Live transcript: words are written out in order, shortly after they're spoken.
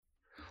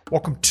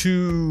Welcome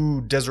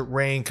to Desert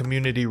Rain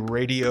Community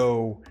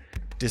Radio,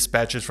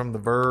 dispatches from The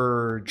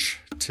Verge.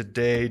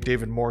 Today,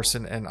 David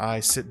Morrison and I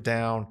sit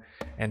down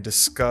and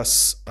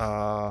discuss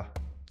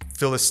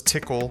Phyllis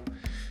Tickle.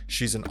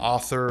 She's an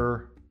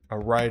author, a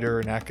writer,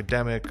 an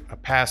academic, a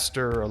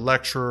pastor, a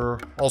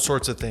lecturer, all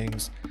sorts of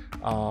things.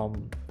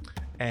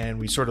 And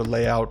we sort of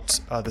lay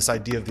out this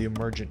idea of the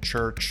emergent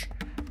church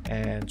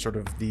and sort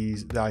of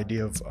the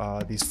idea of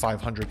these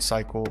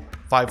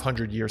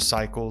 500-year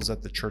cycles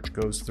that the church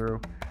goes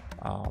through.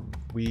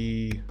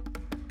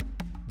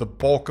 The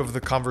bulk of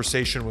the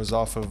conversation was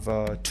off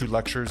of 2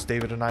 lectures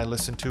David and I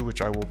listened to,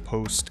 which I will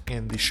post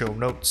in the show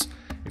notes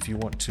if you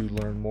want to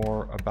learn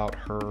more about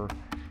her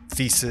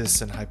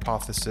thesis and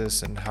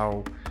hypothesis and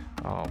how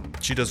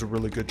she does a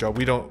really good job.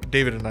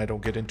 David and I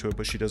don't get into it,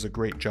 but she does a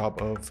great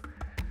job of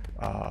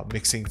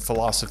mixing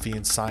philosophy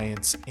and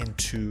science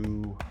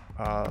into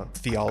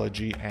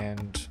theology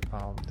and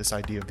this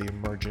idea of the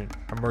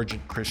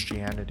emergent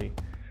Christianity.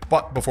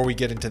 But before we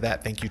get into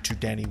that, thank you to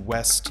Danny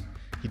West.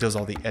 He does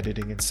all the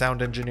editing and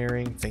sound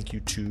engineering. Thank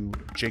you to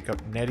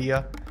Jacob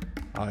Nedia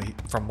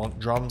from Monk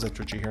Drums. That's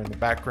what you hear in the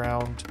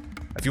background.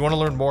 If you want to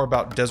learn more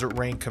about Desert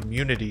Rain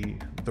Community,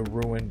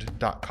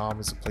 theruined.com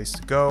is a place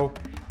to go.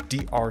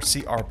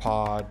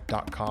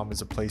 drcrpod.com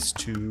is a place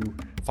to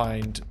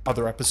find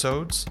other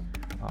episodes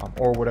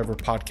or whatever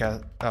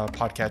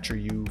podcatcher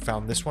you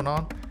found this one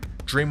on.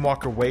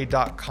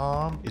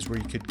 Dreamwalkerway.com is where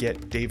you could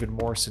get David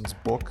Morrison's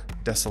book,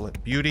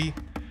 Desolate Beauty.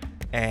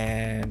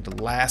 And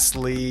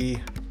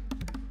lastly,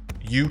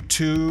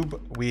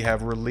 YouTube. We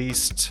have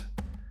released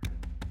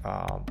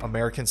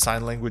American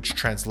Sign Language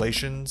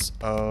translations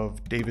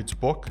of David's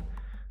book.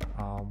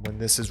 When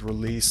this is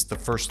released, the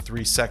first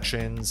 3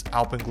 sections,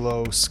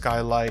 Alpenglow,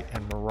 Skylight,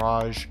 and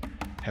Mirage,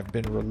 have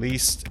been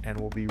released, and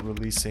we'll be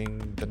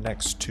releasing the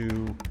next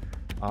 2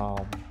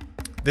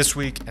 this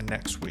week and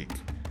next week.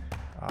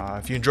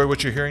 If you enjoy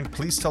what you're hearing,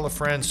 please tell a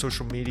friend.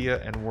 Social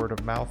media and word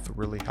of mouth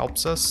really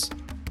helps us.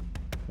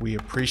 We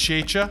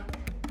appreciate you,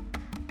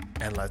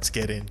 and let's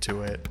get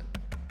into it.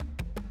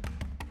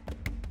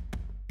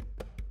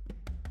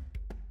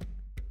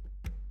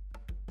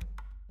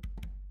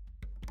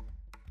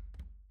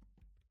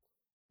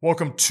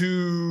 Welcome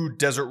to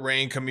Desert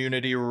Rain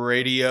Community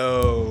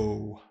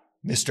Radio,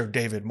 Mr.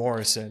 David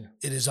Morrison.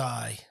 It is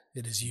I.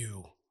 It is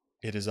you.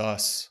 It is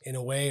us. In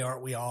a way,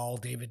 aren't we all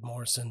David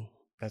Morrison?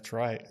 That's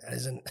right.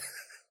 Isn't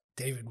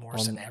David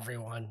Morrison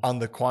everyone? On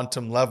the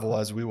quantum level,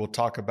 as we will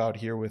talk about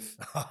here with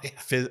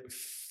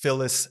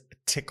Phyllis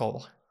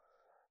Tickle.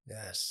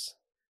 Yes.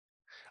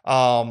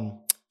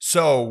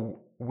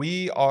 So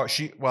we are,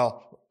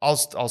 I'll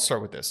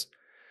start with this.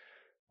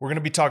 We're going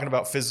to be talking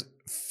about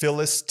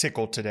Phyllis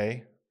Tickle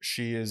today.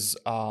 She is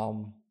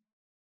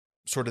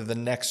sort of the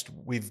next,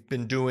 we've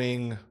been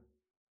doing,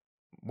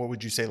 what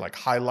would you say, like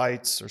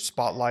highlights or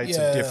spotlights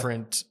of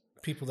different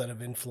people that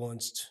have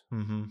influenced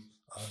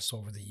us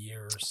over the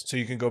years. So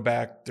you can go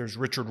back. There's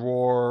Richard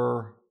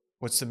Rohr.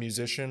 What's the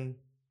musician?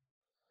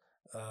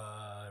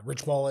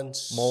 Rich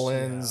Mullins.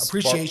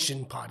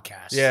 Appreciation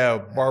podcast. Yeah,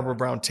 Barbara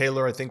Brown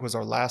Taylor, I think, was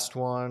our last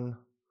one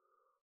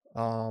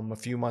a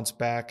few months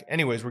back.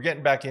 Anyways, we're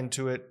getting back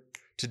into it.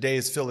 Today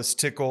is Phyllis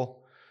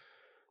Tickle.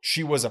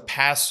 She was a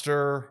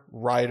pastor,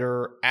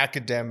 writer,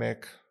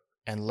 academic,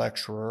 and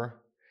lecturer.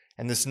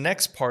 And this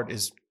next part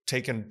is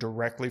taken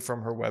directly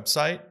from her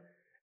website,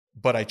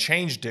 but I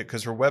changed it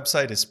because her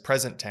website is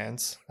present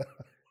tense.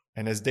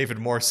 And as David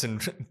Morrison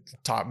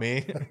taught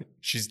me,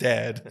 she's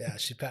dead. Yeah,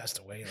 she passed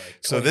away like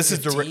so this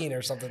is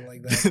or something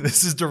like that.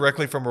 This is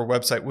directly from her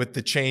website with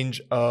the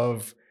change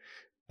of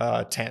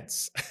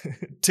tense.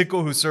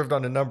 Tickle, who served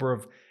on a number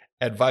of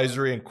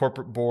advisory and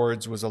corporate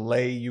boards, was a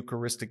lay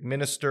Eucharistic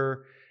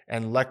minister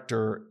and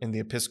lector in the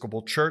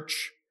Episcopal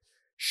Church.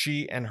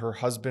 She and her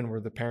husband were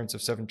the parents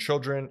of 7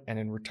 children, and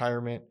in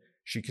retirement,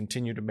 she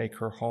continued to make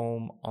her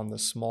home on the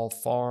small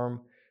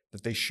farm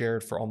that they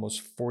shared for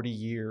almost 40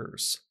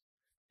 years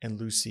in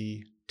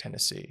Lucy,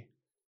 Tennessee.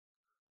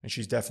 And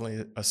she's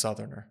definitely a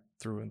Southerner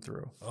through and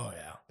through. Oh,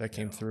 yeah. That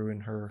came through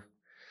in her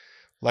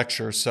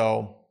lecture.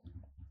 So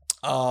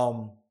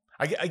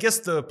I guess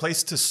the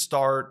place to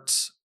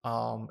start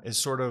is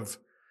sort of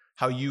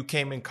how you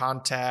came in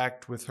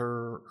contact with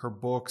her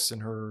books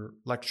and her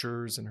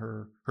lectures and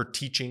her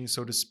teaching,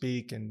 so to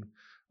speak. And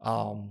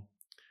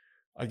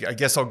I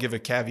guess I'll give a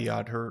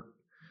caveat.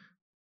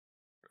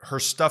 Her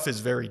stuff is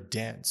very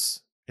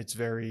dense. It's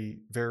very,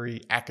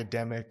 very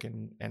academic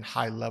and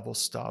high level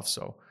stuff.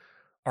 So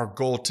our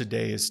goal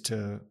today is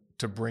to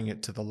bring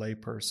it to the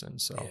layperson.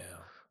 So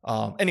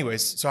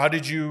anyways, so how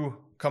did you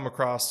come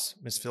across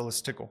Miss Phyllis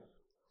Tickle?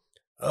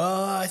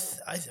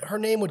 Her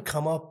name would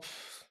come up,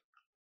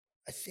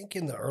 I think,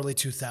 in the early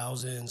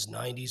 2000s,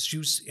 90s. She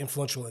was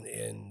influential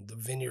in the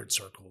vineyard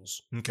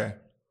circles. Okay.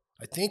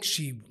 I think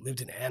she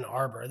lived in Ann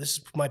Arbor.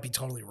 This might be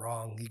totally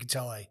wrong. You can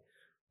tell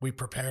we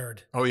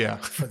prepared. Oh yeah,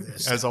 for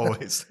this as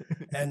always.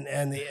 and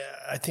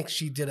I think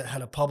she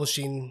had a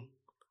publishing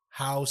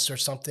house or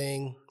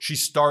something. She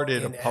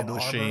started a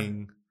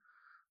publishing.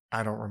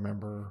 I don't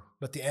remember.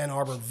 But the Ann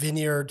Arbor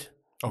Vineyard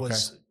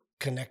was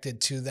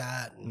connected to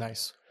that.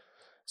 Nice.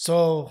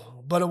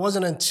 So, but it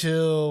wasn't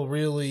until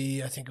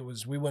really, I think it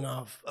was, we went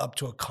up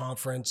to a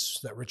conference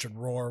that Richard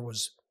Rohr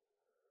was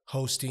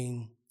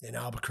hosting in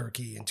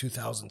Albuquerque in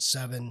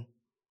 2007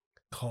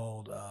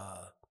 called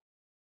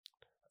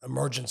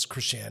Emergence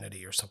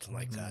Christianity or something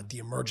like that. The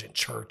Emergent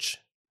Church,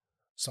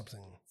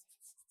 something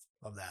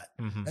of that.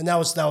 And that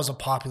was a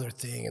popular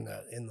thing in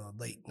the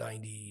late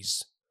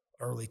 90s,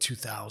 early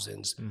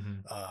 2000s.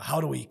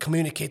 How do we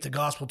communicate the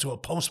gospel to a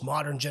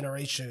postmodern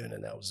generation?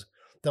 And that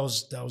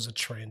was a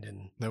trend.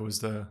 And that was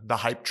the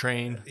hype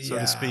train, so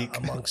to speak,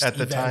 amongst at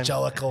the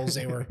evangelicals.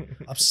 They were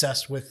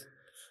obsessed with,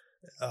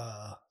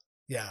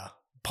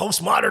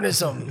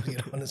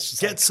 postmodernism. And it's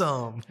just get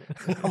some.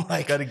 I'm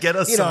like, got to get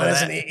us. Some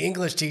as of an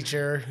English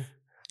teacher,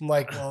 I'm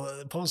like, well,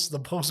 the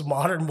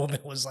postmodern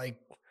movement was like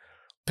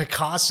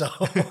Picasso.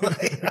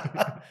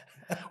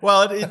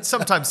 Well, it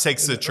sometimes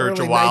takes the church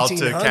a while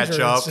to catch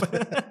up.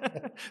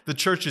 The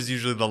church is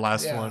usually the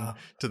last one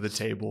to the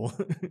table.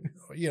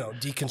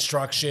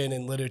 Deconstruction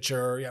in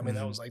literature. I mean,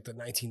 that was like the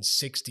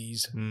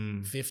 1960s,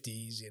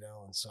 50s,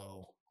 and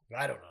so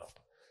I don't know.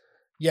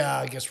 Yeah,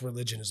 I guess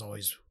religion is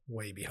always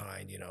way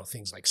behind,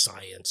 things like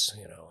science,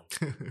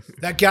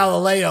 That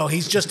Galileo,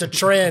 he's just a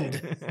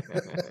trend.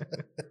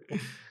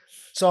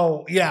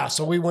 So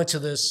we went to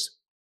this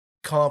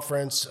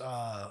conference,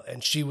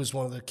 and she was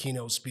one of the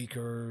keynote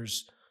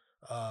speakers.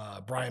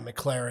 Brian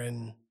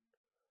McLaren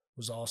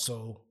was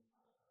also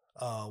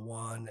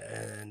one,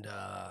 and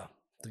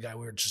the guy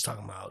we were just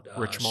talking about,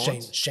 Rich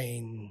Mullins?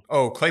 Shane.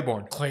 Oh,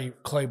 Claiborne.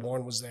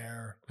 Claiborne was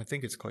there. I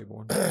think it's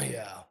Claiborne.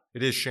 Yeah.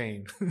 It is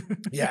Shane.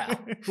 Yeah.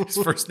 His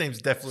first name's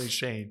definitely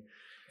Shane.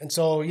 And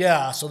so,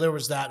 so there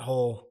was that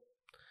whole,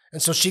 and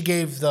so she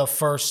gave the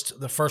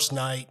first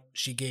night,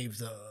 she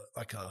gave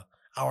like a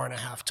hour and a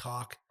half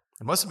talk.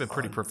 It must have been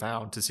pretty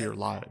profound to see her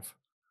live.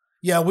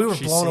 Yeah, we were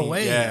blown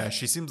away. Yeah,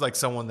 she seems like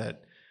someone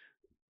that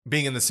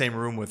being in the same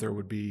room with her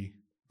would be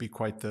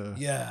quite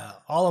the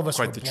all of us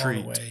quite were the blown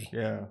treat. Away.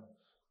 Yeah.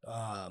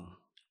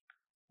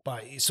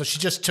 So she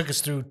just took us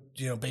through,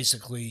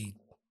 basically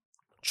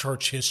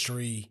church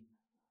history,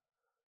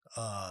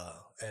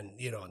 and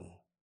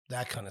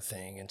that kind of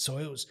thing. And so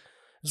it was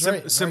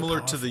very similar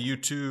very to the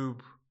YouTube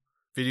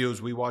videos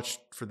we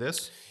watched for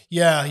this.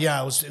 Yeah.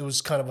 It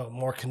was kind of a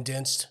more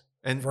condensed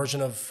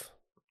version of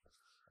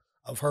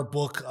her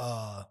book.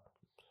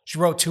 She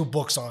wrote 2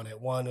 books on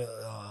it. One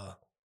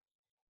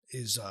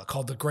is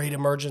called The Great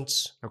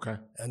Emergence. Okay.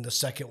 And the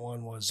second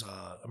one was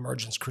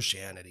Emergence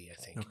Christianity, I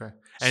think. Okay.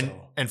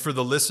 And for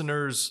the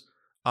listeners,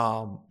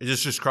 it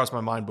just crossed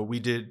my mind, but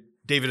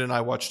David and I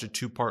watched a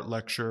 2-part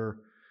lecture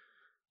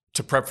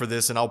to prep for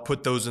this, and I'll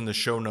put those in the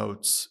show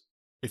notes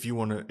if you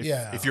want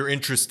to, if you're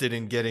interested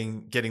in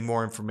getting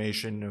more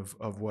information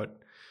of what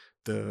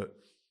the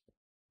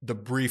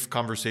brief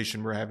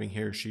conversation we're having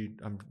here. She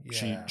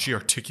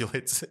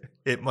articulates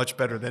it much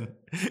better than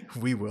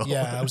we will.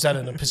 Yeah, I was at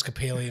an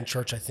Episcopalian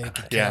church, I think,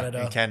 in Canada.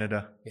 Yeah, in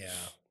Canada.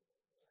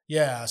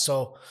 Yeah.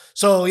 So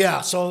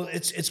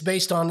it's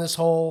based on this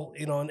whole,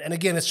 and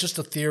again, it's just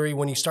a theory.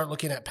 When you start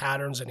looking at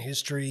patterns in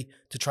history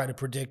to try to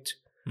predict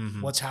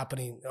what's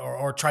happening,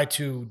 or try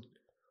to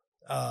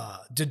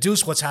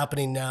deduce what's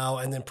happening now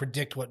and then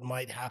predict what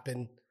might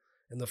happen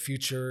in the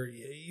future,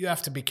 you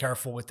have to be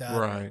careful with that.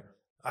 Right.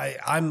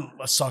 I'm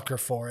a sucker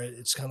for it.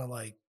 It's kind of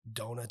like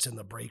donuts in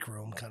the break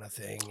room kind of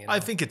thing. I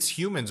think it's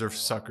humans are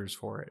suckers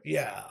for it.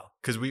 Yeah.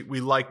 Because we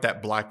like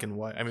that black and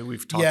white. I mean,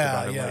 we've talked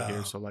about it right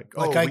here. So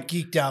I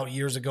geeked out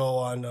years ago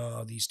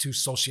on these 2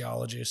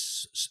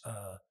 sociologists,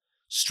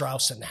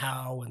 Strauss and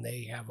Howe, and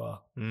they have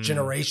a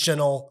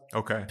generational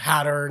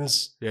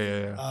patterns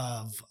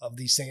of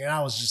these things. And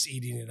I was just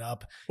eating it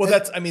up. Well,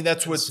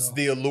 that's what's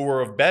the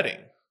allure of betting,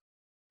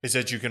 is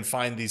that you can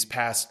find these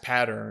past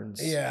patterns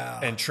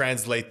and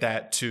translate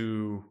that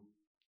to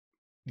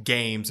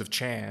games of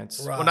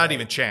chance. Right. Well, not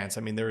even chance.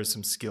 I mean, there is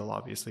some skill,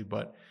 obviously,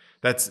 but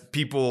that's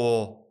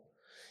the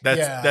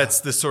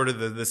sort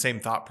of the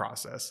same thought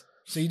process.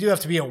 So you do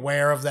have to be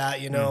aware of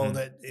that,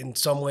 that in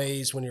some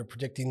ways when you're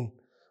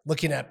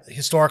looking at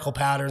historical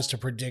patterns to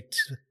predict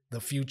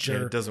the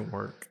future, it doesn't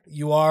work.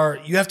 You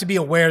have to be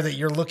aware that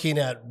you're looking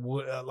at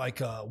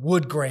like a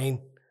wood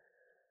grain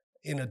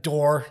in a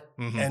door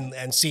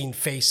and seeing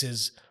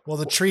faces. Well,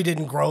 the tree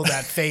didn't grow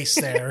that face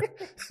there.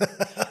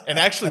 And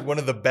actually, one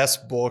of the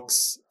best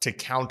books to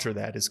counter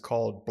that is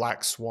called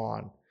Black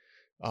Swan.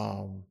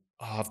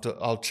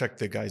 I'll check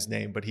the guy's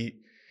name, but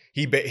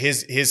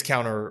his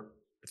counter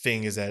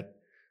thing is that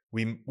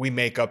we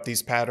make up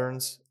these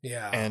patterns,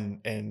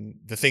 and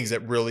the things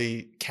that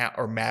really count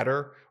or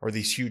matter are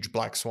these huge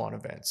black swan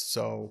events.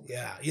 So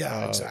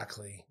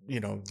exactly.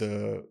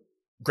 The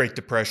Great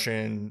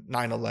Depression,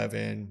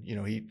 9/11,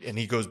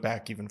 he goes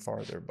back even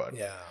farther. But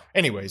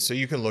anyway, so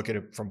you can look at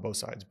it from both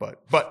sides.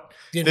 But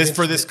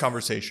this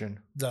conversation,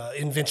 the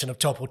invention of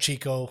Topo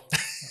Chico.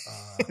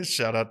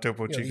 Shout out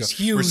Topo Chico.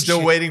 Huge, we're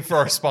still waiting for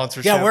our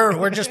sponsorship. Yeah,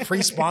 we're just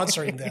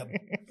pre-sponsoring them,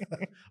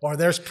 or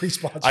there's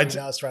pre-sponsoring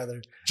us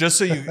rather. Just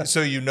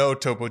so you know,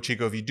 Topo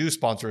Chico, if you do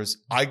sponsor us,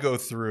 I go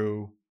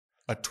through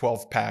a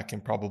 12-pack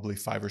in probably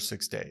 5 or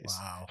 6 days.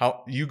 Wow.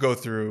 How you go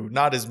through,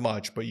 not as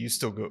much, but you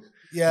still go.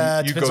 Yeah,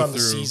 it you depends go on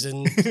through. the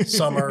season.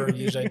 Summer,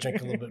 usually I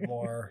drink a little bit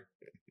more.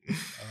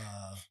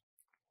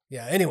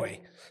 Yeah.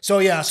 Anyway, so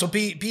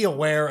be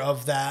aware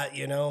of that,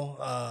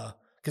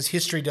 because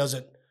history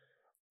doesn't,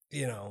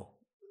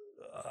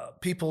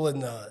 people in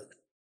the,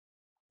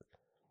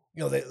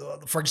 they,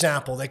 for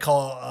example, they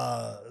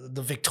call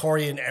the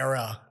Victorian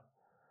era.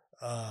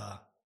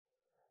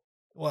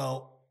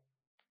 Well,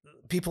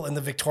 people in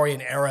the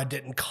Victorian era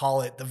didn't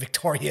call it the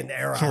Victorian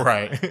era,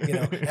 right?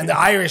 And the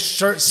Irish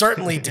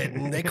certainly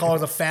didn't. They call her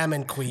the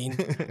famine queen,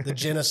 the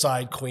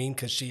genocide queen,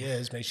 because she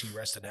is. May she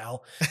rest in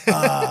hell.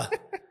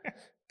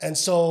 And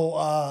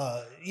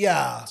so,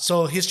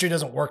 so history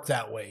doesn't work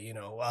that way,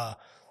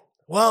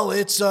 well,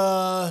 it's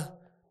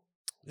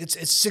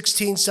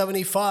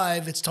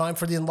 1675. It's time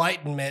for the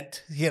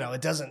Enlightenment.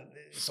 It doesn't.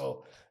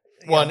 So,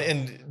 well,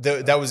 and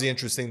that was the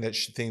interesting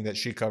thing that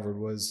she covered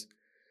was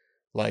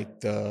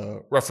like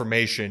the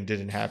Reformation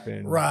didn't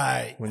happen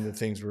right when the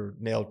things were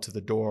nailed to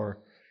the door.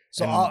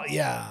 So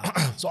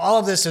so all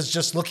of this is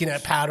just looking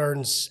at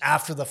patterns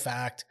after the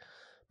fact,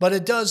 but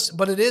it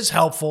is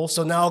helpful.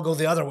 So now I'll go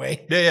the other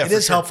way. Yeah, it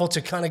is helpful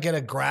to kind of get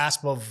a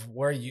grasp of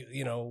where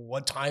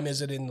what time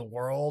is it in the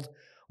world,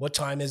 what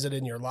time is it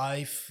in your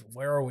life,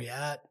 where are we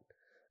at,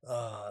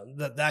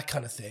 that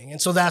kind of thing.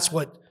 And so that's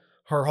what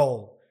her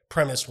whole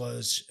premise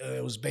was.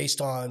 It was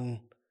based on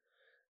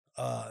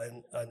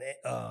an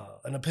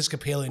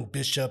Episcopalian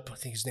bishop. I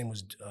think his name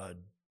was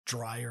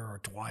Dwyer.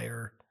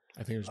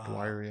 I think it was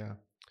Dwyer, yeah.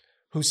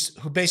 Who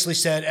basically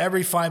said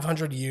every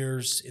 500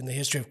 years in the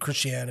history of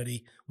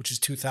Christianity, which is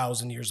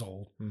 2,000 years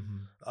old,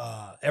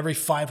 every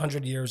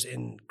 500 years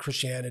in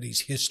Christianity's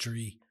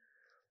history,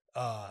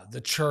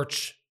 the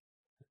church,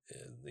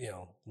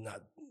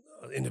 not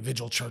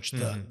individual church,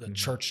 the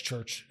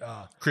church,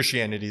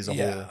 Christianity as a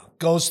whole,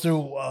 goes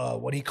through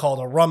what he called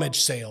a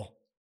rummage sale.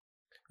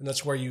 And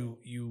that's where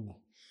you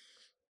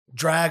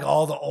drag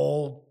all the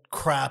old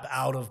crap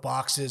out of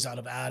boxes, out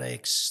of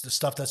attics, the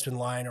stuff that's been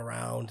lying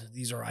around.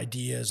 These are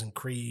ideas and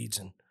creeds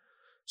and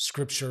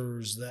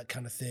scriptures, that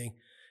kind of thing.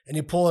 And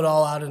you pull it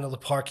all out into the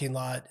parking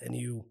lot and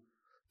you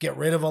get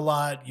rid of a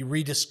lot. You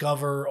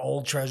rediscover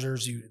old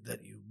treasures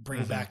that you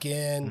bring back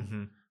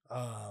in.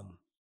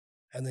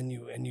 And then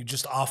you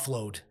just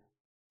offload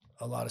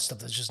a lot of stuff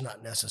that's just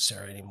not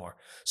necessary anymore.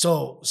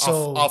 So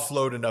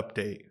offload and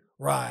update.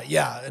 Right.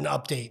 Yeah. An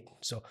update.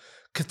 So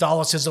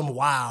Catholicism,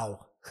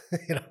 wow.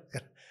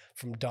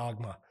 From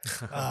Dogma.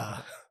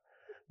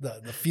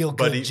 The feel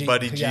good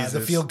Jesus.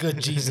 The feel good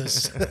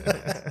Jesus.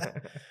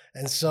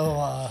 And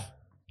so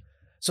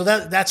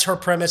that's her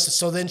premise.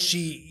 So then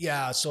she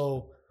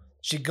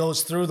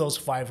goes through those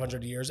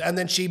 500 years, and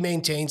then she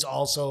maintains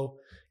also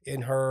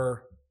in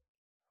her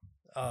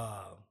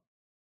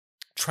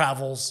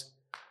travels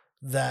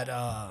that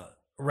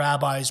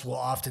rabbis will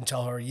often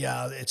tell her,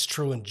 it's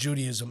true in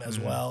Judaism as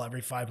well.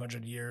 Every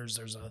 500 years,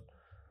 there's a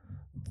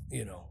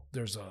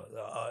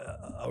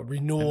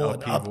renewal,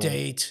 an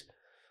update,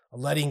 a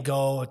letting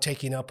go, a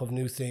taking up of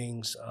new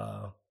things,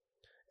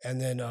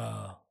 and then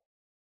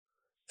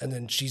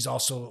she's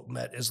also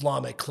met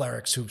Islamic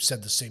clerics who've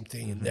said the same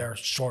thing in their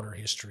shorter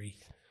history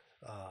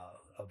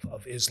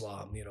of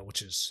Islam,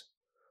 which is,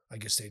 I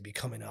guess they'd be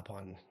coming up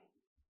on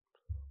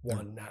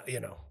one now,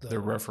 the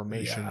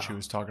Reformation. She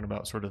was talking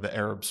about sort of the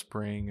Arab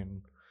Spring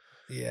and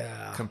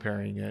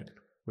comparing it,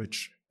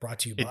 which brought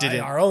to you by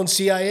our own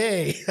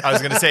CIA. I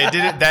was going to say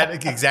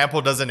that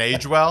example doesn't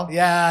age well.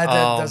 Yeah,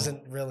 that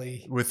doesn't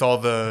really, with all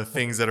the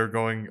things that are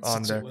going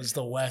on there. It was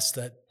the West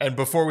that. And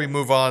before we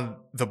move on,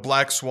 The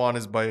Black Swan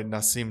is by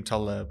Nassim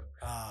Taleb,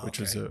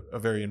 which is a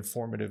very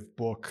informative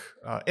book.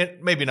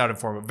 Maybe not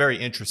informative, very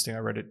interesting. I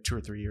read it 2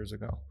 or 3 years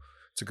ago.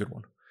 It's a good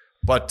one.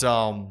 But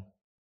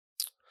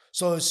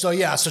So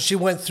she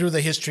went through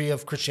the history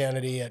of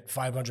Christianity at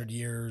 500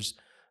 years,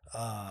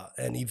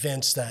 and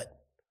events that,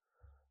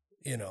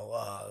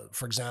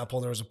 for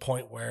example, there was a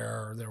point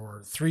where there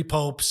were 3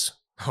 popes.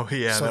 Oh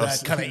yeah, so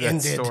that kind of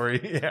ended.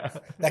 Story. Yeah,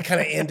 that kind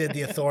of ended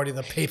the authority of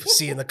the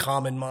papacy in the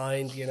common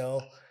mind,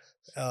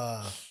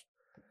 and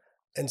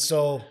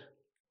so.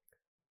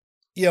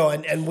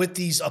 And with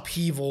these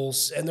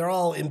upheavals, and they're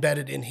all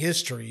embedded in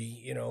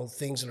history,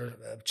 things that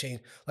have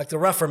changed. Like the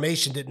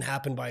Reformation didn't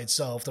happen by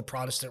itself, the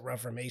Protestant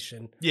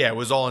Reformation. Yeah, it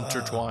was all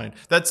intertwined.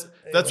 That's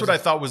what I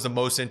thought was the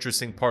most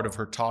interesting part of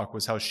her talk,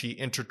 was how she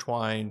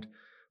intertwined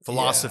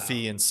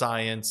philosophy and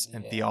science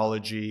and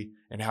theology,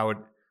 and how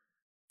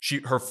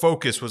her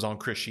focus was on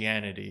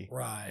Christianity,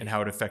 right, and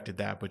how it affected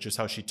that, but just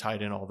how she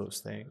tied in all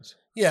those things.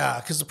 Yeah,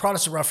 because the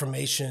Protestant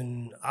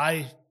Reformation,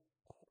 I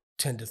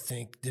tend to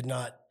think, did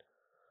not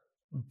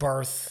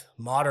birth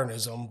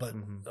modernism, but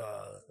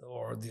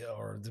or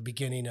the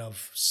beginning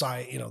of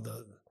science,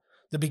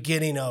 the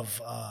beginning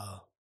of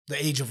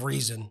the age of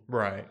reason.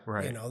 Right.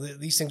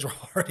 These things were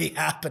already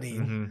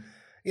happening.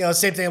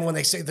 Same thing when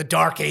they say the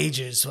Dark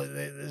Ages.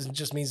 It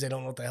just means they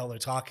don't know what the hell they're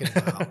talking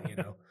about.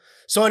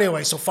 So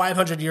anyway,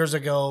 500 years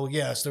ago,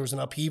 yes, there was an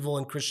upheaval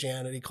in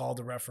Christianity called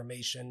the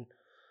Reformation.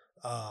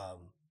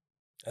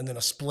 and then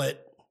a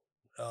split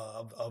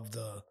of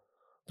the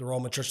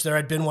Roman Church. There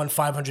had been one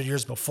 500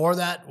 years before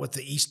that with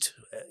the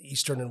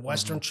Eastern and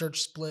Western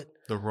Church split.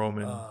 The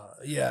Roman,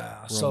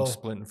 so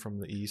splitting from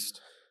the East.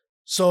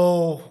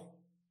 So,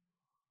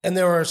 and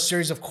there were a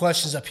series of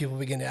questions that people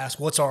began to ask: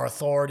 what's our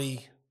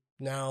authority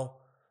now?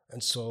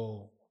 And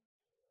so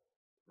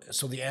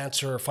the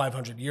answer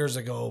 500 years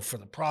ago for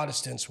the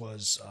Protestants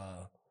was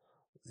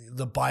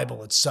the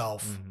Bible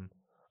itself.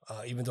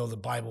 Even though the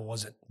Bible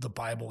wasn't the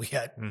Bible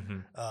yet,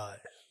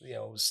 it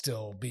was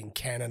still being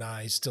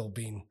canonized, still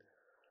being,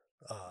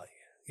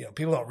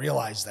 people don't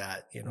realize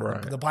that,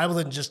 right. The Bible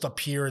didn't just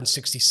appear in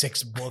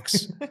 66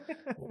 books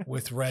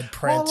with red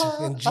print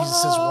in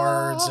Jesus's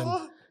words.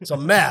 And it's a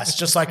mess,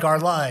 just like our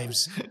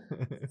lives.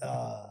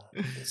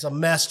 It's a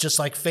mess, just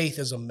like faith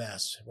is a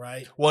mess,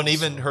 right? Well, and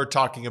even her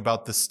talking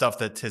about the stuff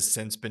that has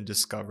since been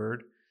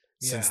discovered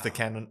since the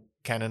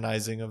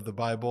canonizing of the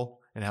Bible,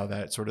 and how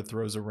that sort of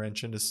throws a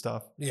wrench into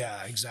stuff.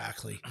 Yeah,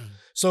 exactly.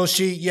 So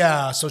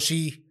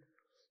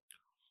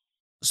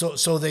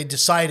they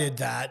decided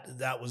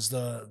that was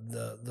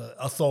the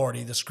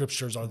authority. The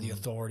scriptures are the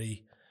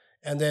authority,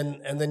 and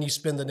then you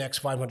spend the next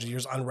 500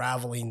 years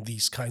unraveling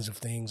these kinds of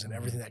things and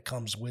everything that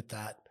comes with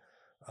that.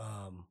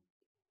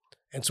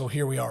 And so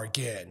here we are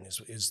again.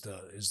 Is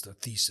the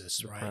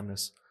thesis, right?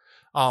 Premise.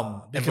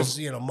 Because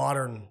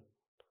modern,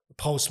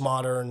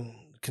 postmodern,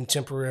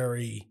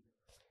 contemporary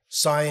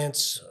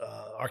science,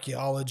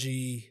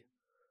 archaeology,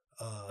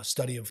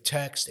 study of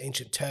text,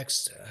 ancient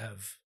texts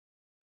have,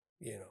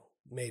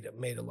 made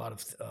a lot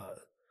of,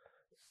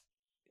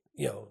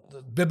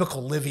 the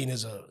biblical living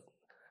is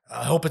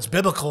I hope it's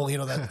biblical,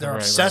 that they're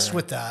obsessed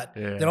with that.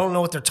 Yeah. They don't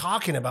know what they're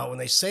talking about when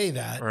they say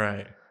that.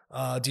 Right.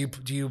 Do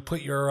you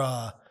put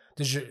your,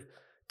 do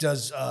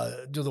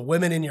the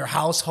women in your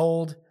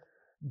household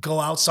go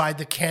outside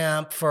the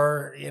camp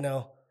for,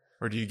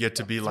 or do you get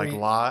to be like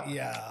Lot?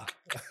 Yeah.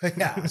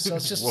 Yeah. So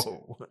it's just,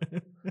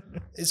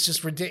 it's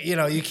just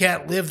ridiculous. You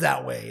can't live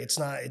that way.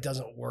 It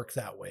doesn't work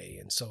that way.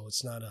 And so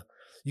it's not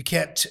you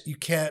can't,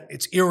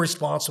 it's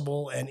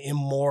irresponsible and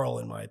immoral,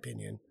 in my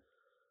opinion,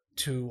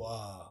 to,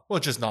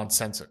 it's just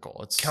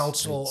nonsensical. To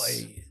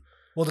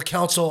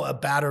counsel a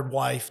battered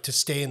wife to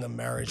stay in the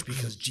marriage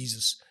because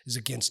Jesus is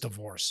against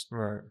divorce.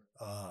 Right.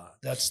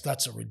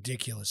 That's a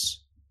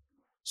ridiculous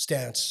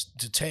stance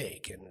to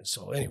take. And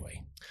so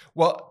anyway.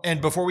 Well,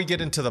 and before we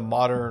get into the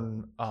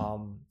modern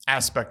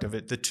aspect of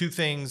it, the two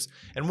things,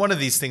 and one of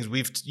these things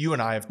you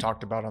and I have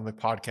talked about on the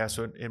podcast,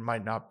 so it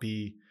might not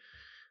be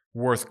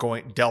worth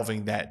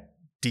delving that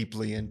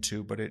deeply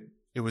into, but it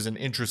was an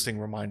interesting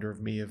reminder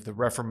of me of the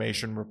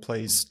Reformation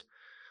replaced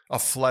a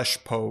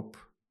flesh pope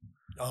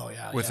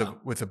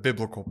with a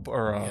biblical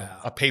or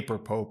a paper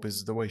pope,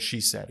 is the way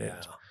she said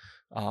it.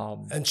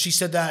 And she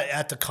said that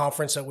at the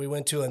conference that we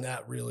went to, and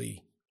that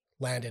really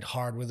landed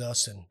hard with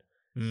us and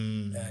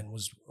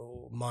was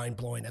mind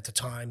blowing at the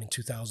time in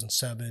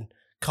 2007.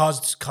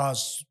 Caused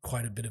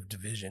quite a bit of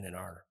division in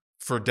our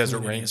for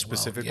Desert Rain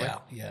specifically.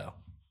 Yeah.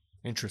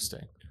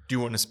 Interesting. Do you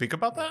want to speak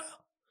about that?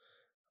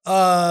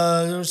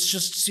 It was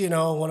just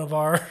one of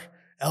our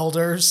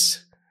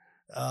elders.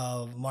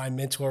 My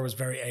mentor was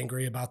very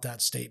angry about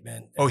that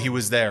statement. Oh, he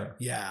was there.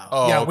 Yeah.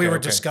 Oh, yeah. Okay, we were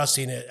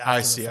discussing it.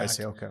 I see.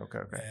 Okay.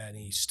 And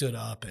he stood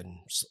up and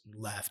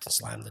left and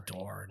slammed the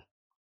door. And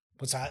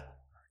what's that?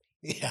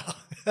 Yeah.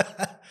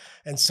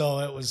 And so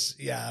it was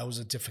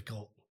a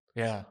difficult.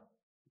 Yeah.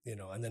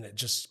 And then it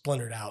just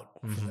splintered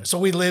out. Mm-hmm. So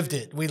we lived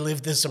it. We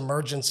lived this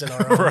emergence in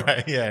our own.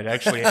 Right. Yeah.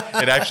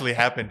 It actually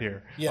happened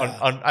here.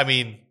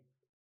 Yeah.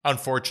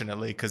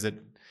 Unfortunately, because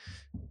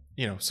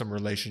some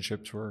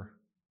relationships were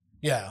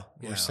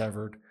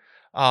severed.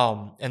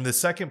 And the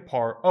second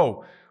part,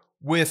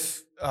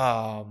 with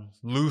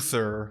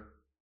Luther,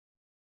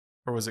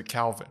 or was it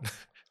Calvin?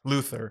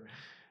 Luther,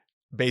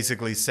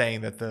 basically saying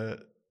that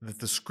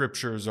the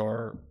scriptures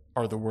are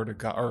the word of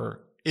God,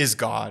 or is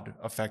God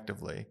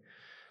effectively.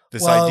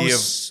 This idea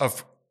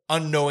of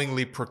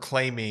unknowingly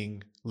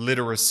proclaiming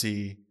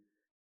literacy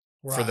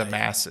for the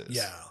masses.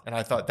 Yeah. And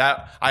I thought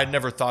I had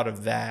never thought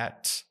of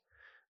that,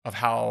 of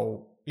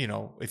how,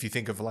 if you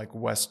think of like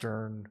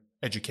Western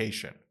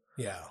education.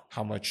 Yeah.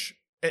 How much,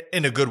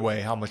 in a good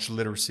way, how much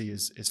literacy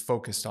is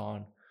focused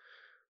on.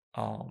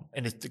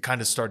 And it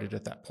kind of started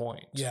at that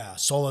point. Yeah.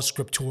 Sola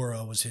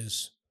Scriptura was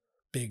his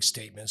big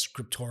statement.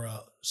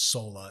 Scriptura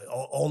sola,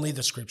 only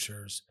the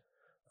scriptures.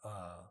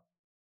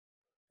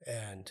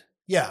 And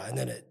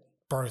then it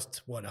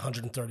birthed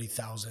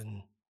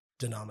 130,000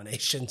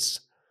 denominations.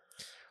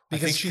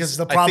 Because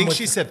the problem, I think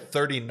she said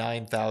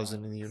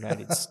 39,000 in the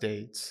United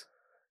States.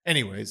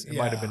 Anyways, it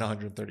might have been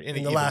 130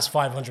 in the last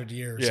 500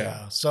 years.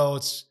 Yeah. So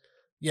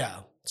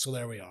so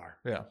there we are.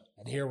 Yeah.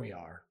 And here we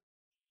are.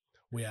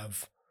 We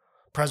have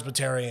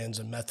Presbyterians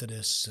and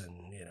Methodists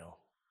and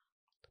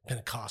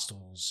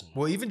Pentecostals.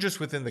 And even just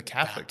within the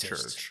Catholic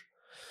Church,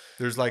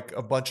 there's like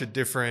a bunch of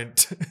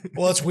different.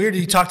 Well, it's weird.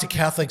 You talk to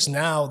Catholics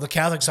now. The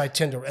Catholics I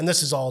tend to, and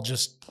this is all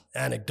just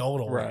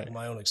anecdotal, in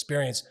my own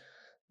experience.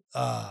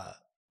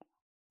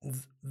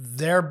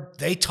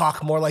 they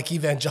talk more like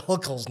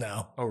evangelicals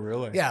now. Oh,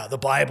 really? Yeah, the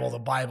Bible. The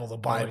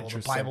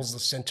Bible's the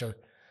center.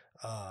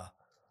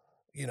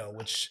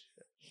 Which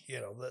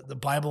the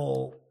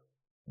Bible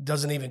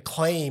doesn't even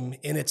claim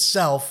in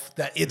itself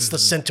that it's the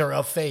center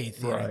of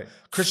faith. Right.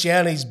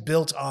 Christianity's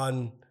built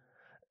on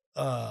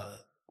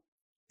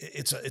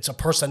it's a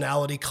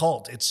personality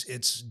cult.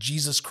 It's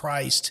Jesus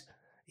Christ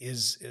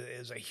is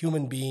a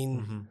human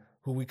being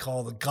who we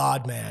call the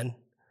God man,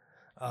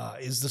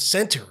 is the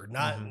center,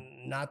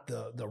 not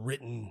the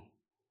written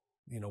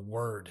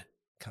word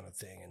kind of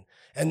thing.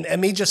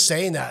 And me just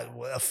saying that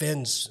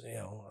offends,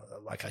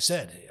 like I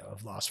said,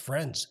 I've lost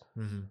friends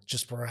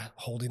just for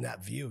holding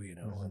that view,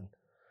 and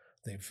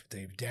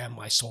they've damned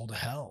my soul to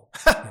hell,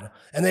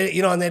 and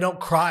they don't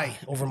cry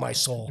over my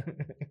soul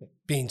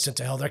being sent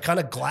to hell. They're kind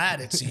of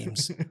glad, it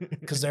seems,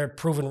 because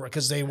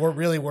they were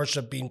really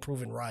worship being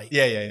proven right.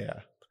 Yeah.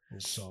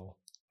 And so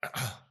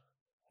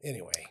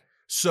anyway,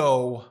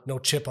 so no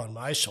chip on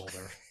my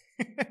shoulder.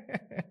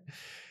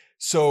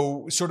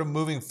 So sort of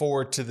moving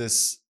forward to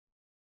this,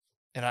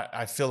 and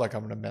I feel like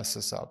I'm going to mess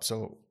this up,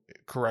 so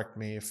correct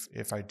me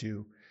if I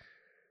do.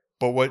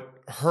 But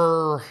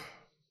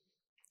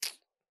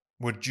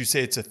would you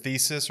say it's a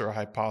thesis or a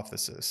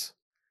hypothesis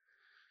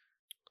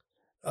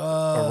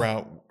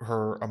around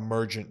her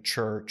emergent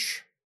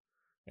church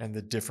and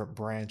the different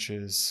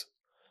branches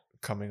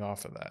coming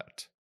off of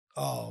that?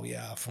 Oh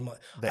yeah,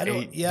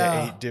 the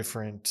eight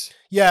different.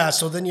 Yeah,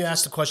 so then you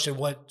ask the question,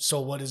 what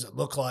does it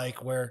look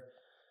like? Where,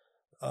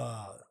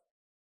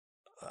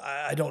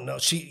 I don't know.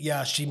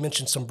 She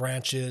mentioned some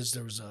branches.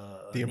 There was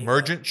the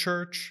emergent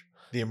church,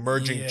 the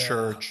emerging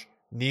church,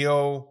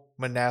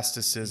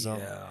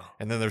 neo-monasticism,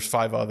 and then there's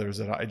 5 others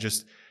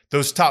that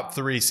those top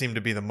 3 seem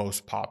to be the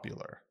most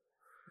popular.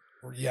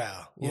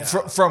 Yeah.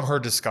 From her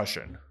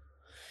discussion.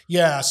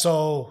 Yeah,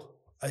 so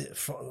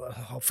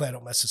hopefully I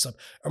don't mess this up.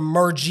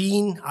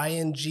 Emerging,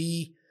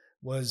 ING,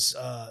 was,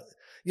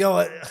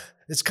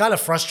 it's kind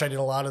of frustrating.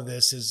 A lot of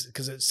this is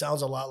because it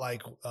sounds a lot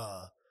like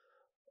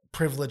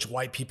privileged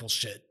white people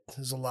shit.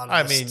 There's a lot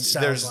of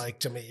sounds like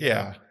to me.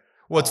 Yeah.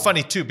 Well, it's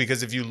funny too,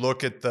 because if you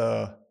look at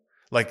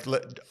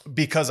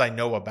because I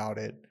know about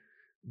it,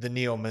 the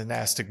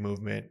neo-monastic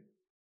movement,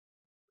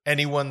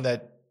 anyone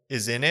that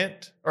is in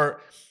it,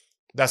 or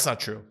that's not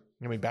true.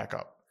 Let me back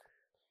up.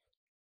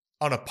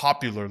 On a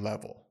popular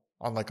level,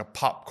 on like a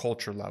pop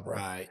culture level,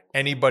 right?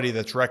 Anybody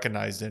that's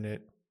recognized in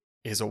it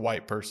is a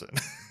white person.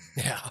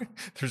 Yeah.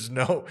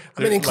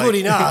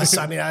 Including us.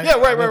 Right.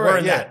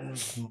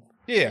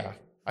 Yeah.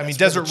 I mean,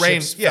 Desert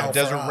Rain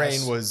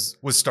was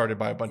started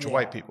by a bunch of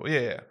white people.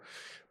 Yeah.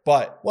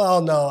 But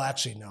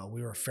actually, no,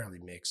 we were fairly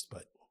mixed,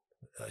 but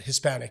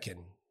Hispanic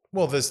and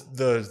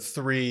the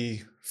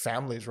 3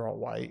 families were all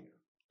white.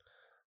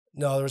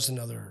 No, there was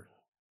another.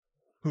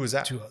 Who was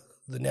that?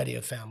 The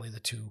Nedia family, the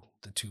two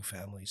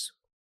families,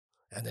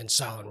 and then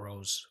Sal and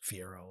Rose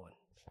Fierro.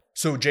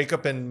 So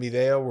Jacob and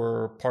Medea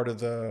were part of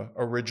the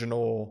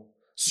original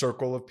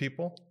circle of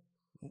people?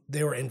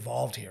 They were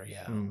involved here,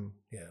 yeah.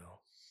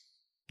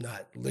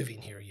 Not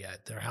living here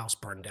yet. Their house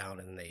burned down,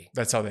 and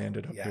that's how they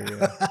ended up here.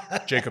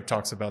 Yeah. Jacob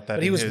talks about that.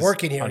 But he was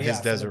working here on his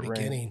Desert from the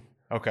beginning.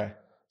 Rain. Okay.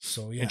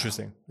 So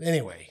interesting.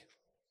 Anyway,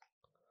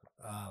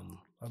 I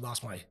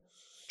lost my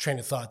train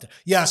of thought there.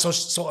 Yeah.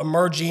 So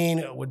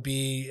emerging would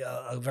be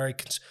a very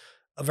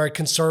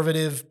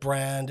conservative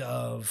brand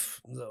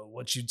of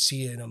what you'd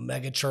see in a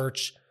mega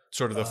church.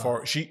 Sort of the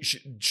far.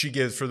 She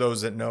gives, for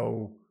those that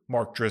know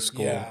Mark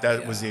Driscoll,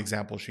 that was the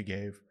example she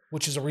gave.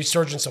 Which is a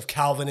resurgence of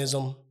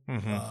Calvinism.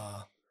 In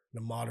the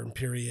modern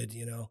period,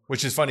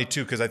 Which is funny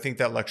too, because I think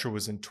that lecture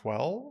was in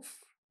 12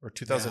 or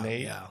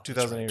 2008. Yeah,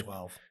 2008.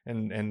 12.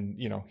 And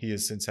he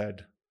has since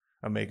had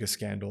a mega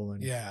scandal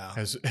and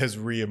has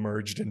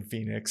reemerged in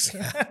Phoenix.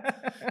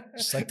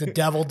 Just like the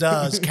devil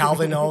does.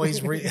 Calvin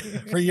always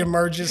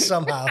reemerges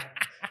somehow.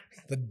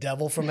 The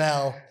devil from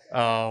hell.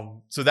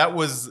 So that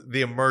was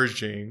the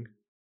emerging,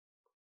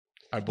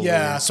 I believe.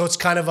 Yeah, so it's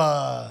kind of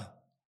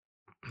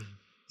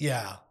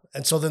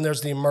and so then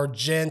there's the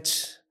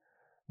emergent,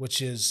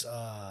 which is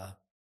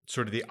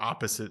sort of the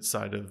opposite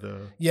side of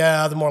the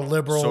more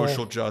liberal,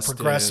 social justice,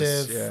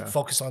 progressive,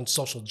 focus on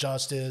social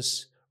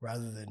justice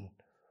rather than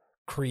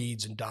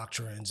creeds and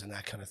doctrines and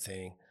that kind of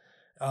thing.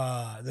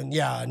 Then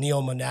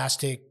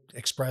neo-monastic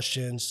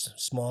expressions,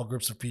 small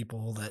groups of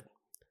people that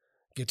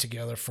get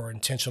together for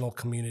intentional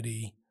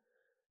community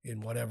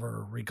in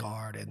whatever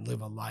regard and live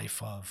a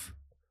life of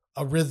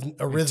a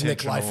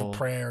rhythmic life of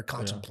prayer,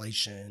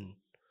 contemplation,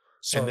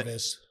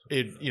 service.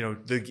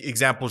 The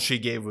example she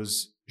gave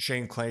was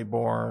Shane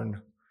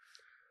Claiborne.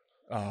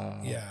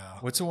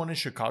 What's the one in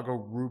Chicago?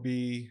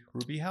 Ruby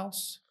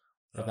House?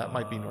 Or that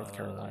might be North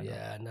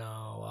Carolina.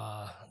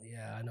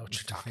 I know what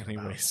you're talking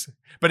about.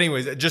 But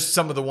anyways, just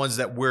some of the ones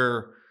that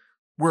we're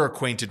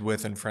acquainted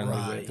with and friendly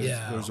with.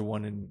 There's a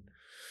one in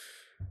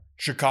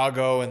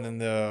Chicago, and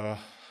then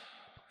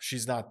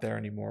she's not there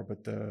anymore,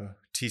 but the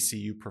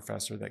TCU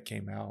professor that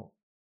came out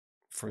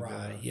for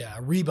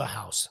Reba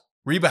House.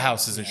 Reba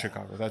House is in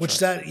Chicago.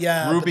 That's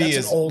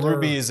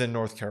Ruby is in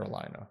North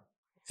Carolina.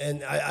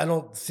 and I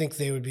don't think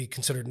they would be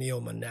considered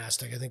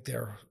neo-monastic. I think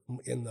they're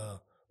in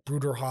the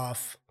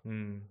Bruderhof,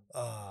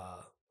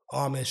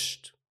 Amish,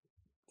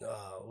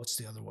 what's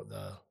the other one?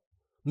 The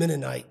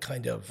Mennonite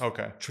kind of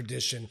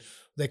tradition.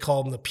 They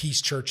call them the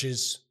peace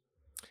churches.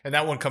 And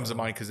that one comes to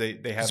mind because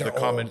they have the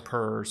common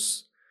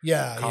purse.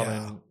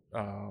 Yeah.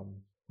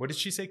 What did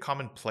she say?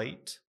 Common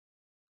plate?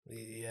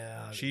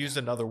 Yeah. She used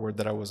another word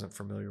that I wasn't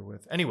familiar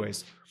with.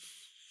 Anyways.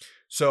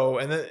 So,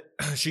 and then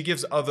she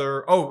gives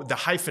the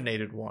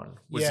hyphenated one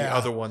was the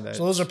other one that.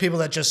 So those are people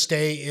that just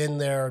stay in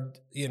their,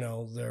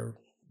 their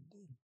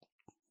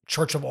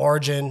church of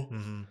origin.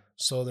 Mm-hmm.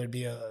 So there'd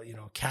be a,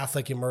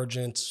 Catholic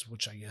Emergence,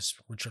 which I guess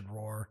Richard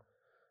Rohr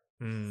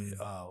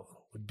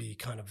would be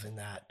kind of in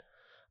that.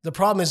 The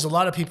problem is a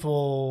lot of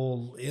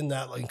people in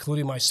that,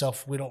 including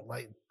myself, we don't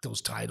like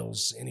those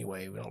titles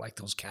anyway. We don't like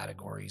those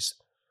categories.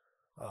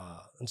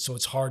 And so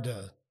it's hard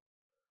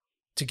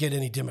to get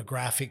any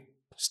demographic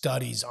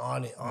studies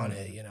on it.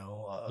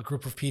 A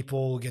group of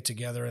people get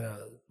together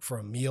for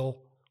a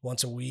meal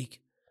once a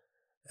week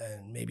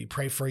and maybe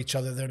pray for each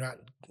other. They're not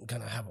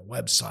going to have a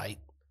website.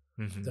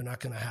 Mm-hmm. They're not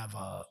going to have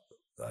a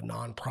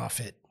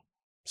nonprofit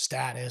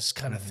status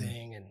kind of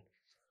thing. And,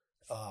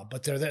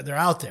 but they're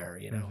out there,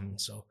 Mm-hmm.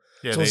 So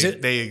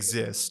they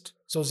exist.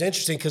 So it's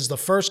interesting because the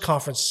first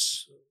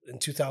conference in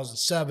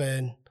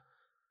 2007,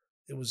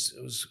 it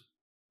was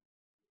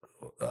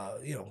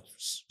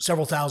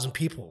several thousand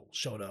people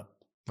showed up.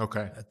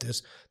 At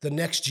this. The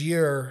next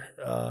year,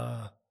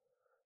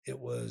 it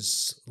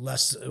was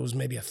less. It was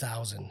maybe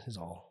 1,000 is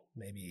all,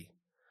 maybe.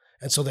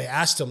 And so they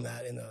asked him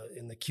that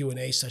in the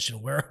Q&A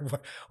session, where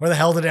the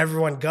hell did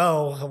everyone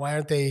go?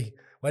 Why didn't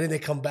they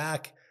come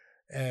back?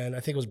 And I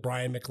think it was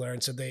Brian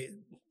McLaren said they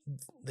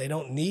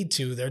don't need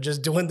to. They're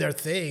just doing their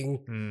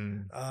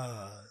thing.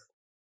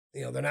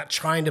 They're not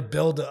trying to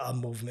build a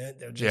movement.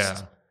 They're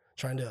just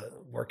trying to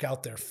work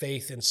out their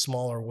faith in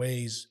smaller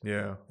ways.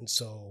 Yeah. And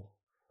So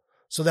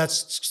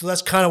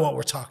that's kind of what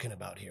we're talking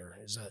about here,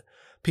 is that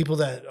people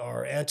that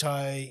are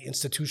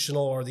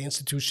anti-institutional or the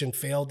institution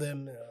failed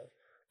them in a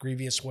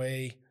grievous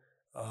way,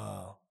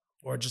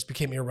 or just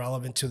became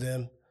irrelevant to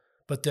them,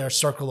 but their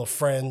circle of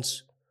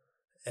friends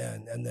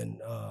and then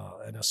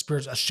a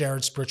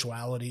shared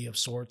spirituality of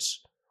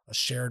sorts, a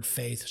shared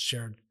faith,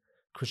 shared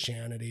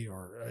Christianity,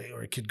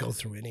 or it could go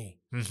through any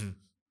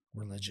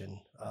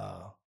religion,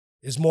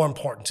 is more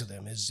important to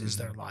them, is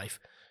their life.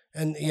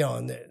 And,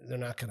 and they're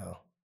not going to,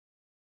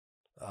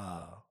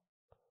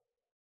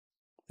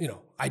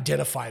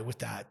 identify with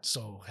that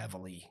so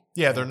heavily.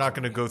 Yeah, they're not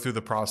going to go through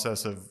the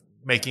process of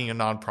making a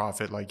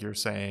nonprofit, like you're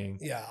saying.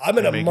 Yeah, I'm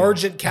an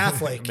emergent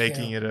Catholic.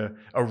 Making it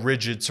a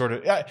rigid sort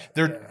of.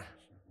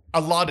 A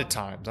lot of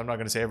times, I'm not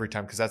going to say every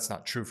time because that's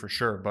not true for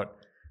sure, but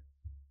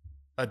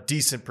a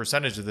decent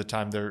percentage of the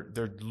time,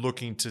 they're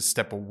looking to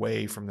step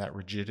away from that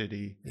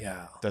rigidity.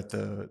 Yeah, that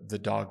the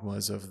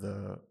dogmas of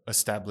the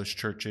established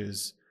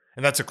churches,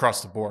 and that's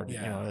across the board.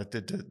 Yeah.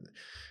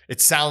 It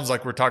sounds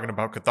like we're talking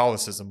about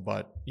Catholicism,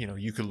 but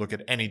you could look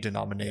at any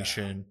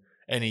denomination,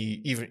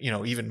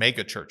 even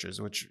mega churches,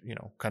 which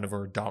kind of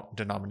are a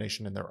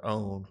denomination in their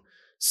own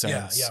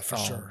sense. Yeah, for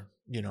sure.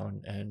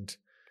 And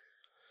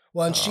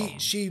well, and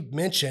she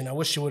mentioned, I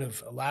wish she would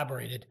have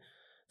elaborated,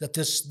 that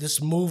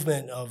this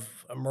movement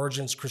of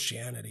emergence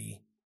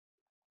Christianity,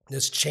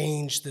 this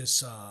change,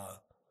 this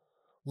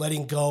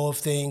letting go of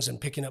things and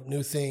picking up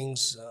new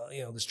things,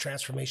 this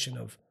transformation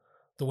of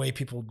the way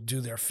people do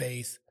their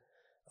faith,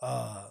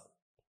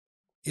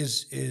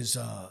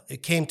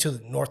 it came to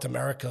North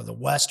America, the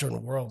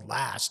Western world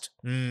last.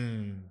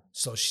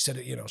 So she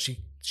said,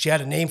 she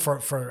had a name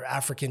for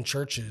African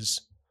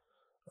churches,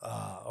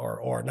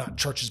 or not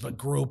churches, but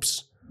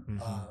groups.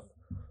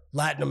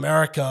 Latin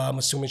America, I'm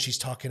assuming she's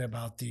talking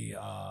about the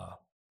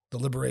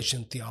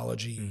liberation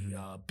theology,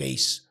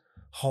 base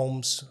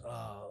homes,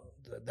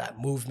 that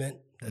movement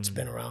that's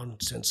been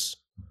around since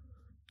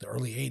the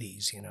early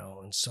 80s,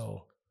 and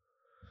so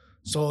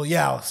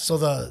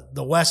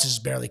the West is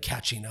barely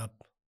catching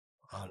up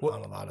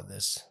on a lot of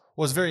this.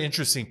 Well, it's very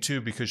interesting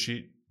too, because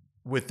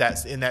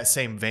in that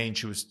same vein,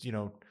 she was,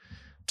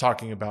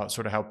 talking about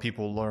sort of how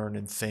people learn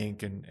and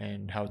think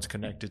and how it's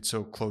connected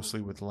so closely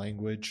with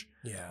language.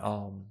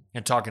 Yeah.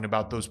 And talking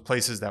about those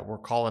places that were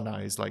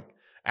colonized, like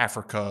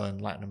Africa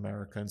and Latin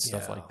America and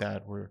stuff like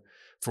that, where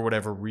for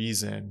whatever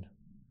reason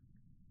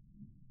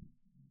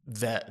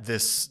that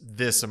this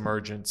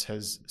emergence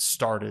has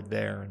started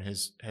there and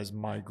has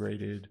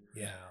migrated.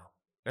 Yeah.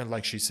 And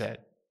like she said,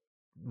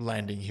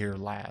 landing here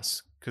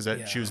last, because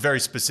she was very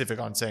specific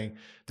on saying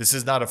this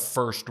is not a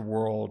first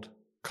world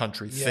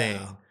country thing.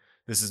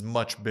 This is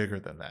much bigger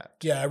than that.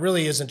 Yeah, it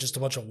really isn't just a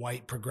bunch of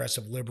white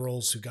progressive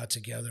liberals who got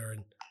together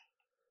and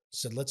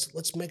said,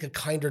 let's make a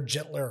kinder,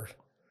 gentler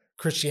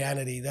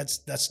Christianity.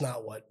 That's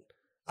not what.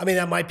 I mean,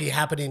 that might be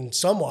happening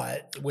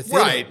somewhat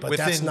within it, but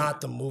that's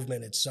not the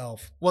movement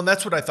itself. Well, and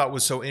that's what I thought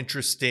was so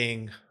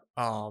interesting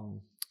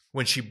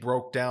when she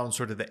broke down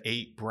sort of the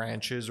 8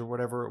 branches or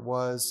whatever it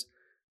was,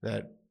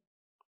 that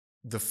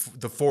the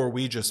 4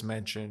 we just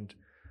mentioned,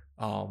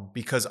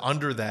 because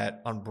under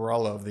that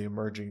umbrella of the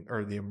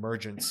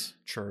Emergence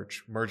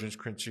Church, Emergence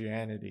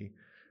Christianity,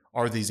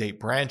 are these 8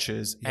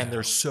 branches, and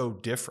they're so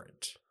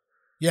different.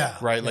 Yeah.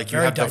 Right. Yeah, like you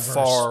have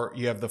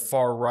the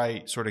far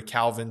right sort of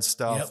Calvin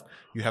stuff. Yep.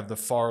 You have the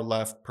far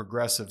left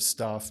progressive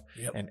stuff,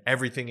 and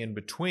everything in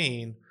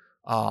between.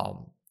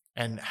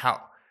 And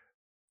how,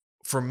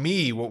 for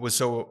me, what was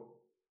so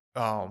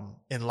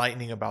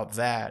enlightening about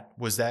that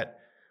was that,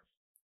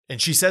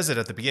 and she says it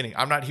at the beginning,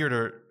 I'm not here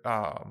to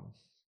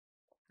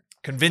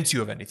convince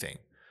you of anything.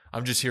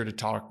 I'm just here to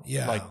talk,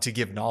 like to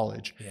give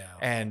knowledge. Yeah.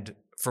 And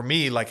for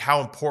me, like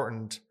how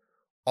important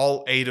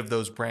all 8 of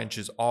those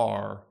branches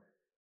are,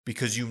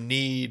 because you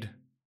need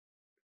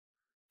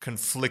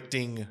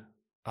conflicting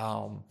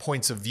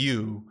points of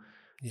view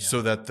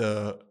so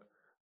that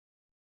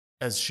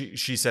as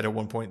she said at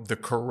one point,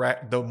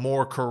 the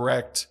more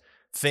correct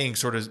thing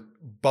sort of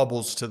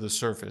bubbles to the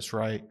surface,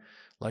 right?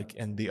 Like,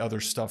 and the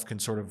other stuff can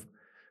sort of,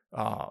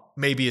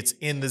 maybe it's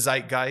in the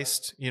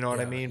zeitgeist, you know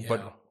what I mean? Yeah.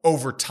 But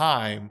over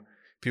time,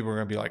 people are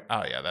going to be like,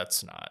 oh yeah,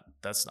 that's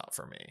not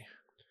for me.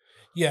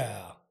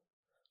 Yeah.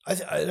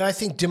 I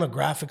think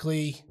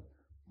demographically,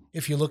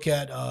 if you look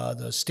at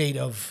the state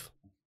of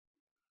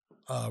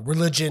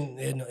religion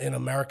in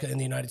America, in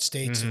the United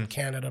States, and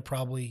Canada,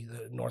 probably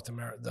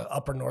the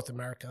upper North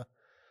America,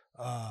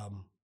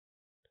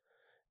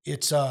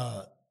 it's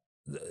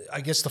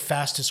I guess the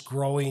fastest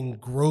growing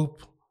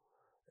group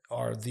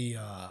are they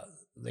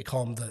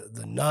call them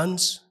the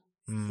nuns,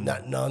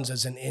 not nuns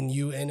as in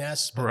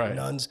N-U-N-S, but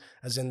nuns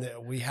as in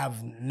we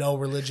have no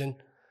religion.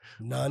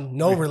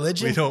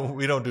 Religion.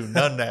 We don't do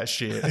none of that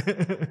shit.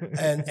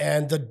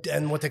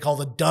 and what they call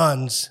the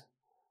duns.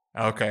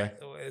 Okay.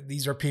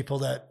 These are people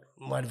that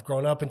might have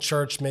grown up in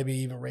church, maybe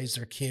even raised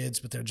their kids,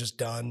 but they're just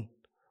done.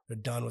 They're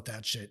done with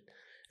that shit.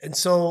 And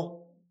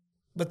so,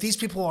 but these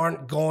people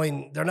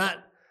they're not,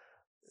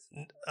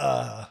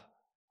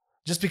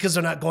 just because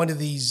they're not going to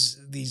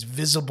these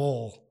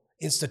visible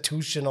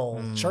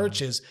institutional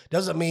churches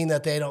doesn't mean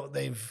that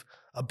they've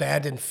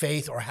abandoned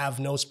faith or have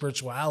no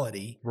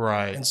spirituality.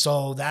 Right. And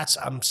so I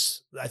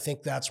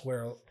think that's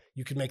where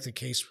you can make the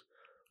case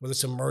where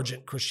this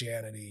emergent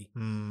Christianity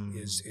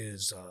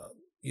is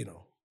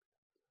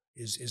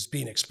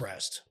being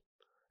expressed.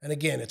 And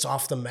again, it's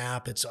off the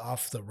map, it's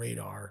off the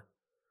radar,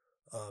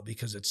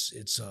 because it's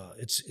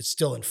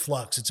still in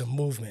flux. It's a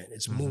movement.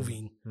 It's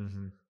moving.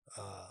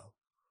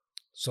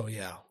 So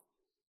yeah.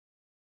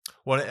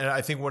 Well, and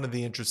I think one of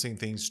the interesting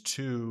things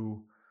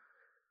too,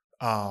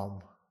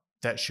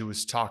 that she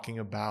was talking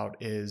about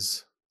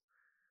is,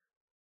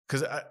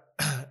 because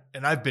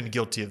I've been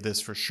guilty of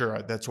this for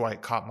sure. That's why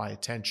it caught my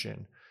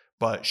attention.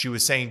 But she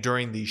was saying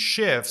during these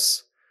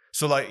shifts,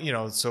 so like,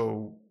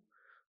 so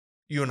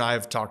you and I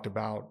have talked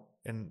about,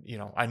 and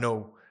I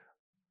know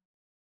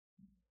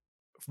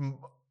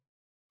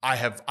I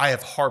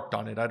have harped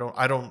on it. I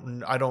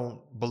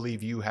don't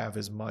believe you have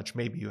as much.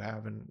 Maybe you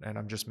have, and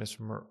I'm just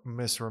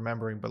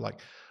misremembering. But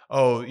like,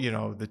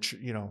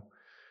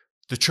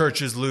 the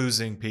church is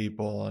losing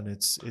people, and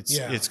it's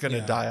going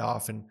to die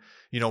off. And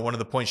one of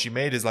the points she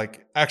made is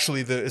like,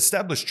 actually, the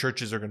established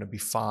churches are going to be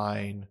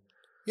fine.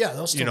 Yeah,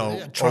 they'll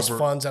still trust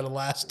funds that'll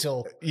last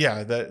till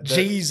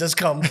Jesus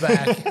comes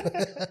back.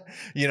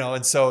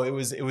 And so it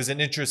was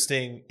an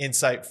interesting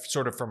insight,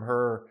 sort of from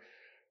her,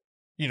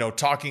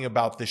 talking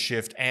about the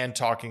shift and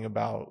talking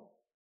about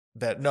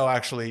that. No,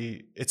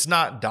 actually, it's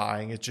not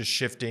dying; it's just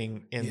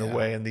shifting in the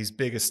way. And these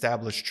big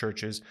established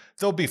churches,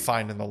 they'll be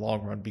fine in the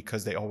long run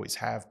because they always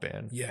have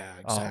been. Yeah,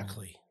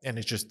 exactly. And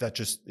it's just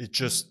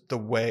the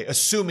way,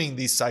 assuming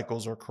these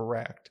cycles are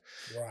correct,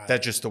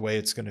 that's just the way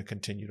it's going to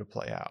continue to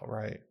play out,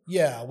 right?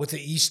 Yeah, with the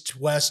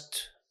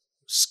East-West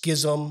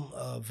schism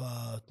of,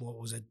 what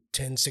was it,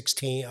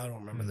 1016? I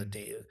don't remember the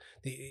date.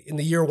 In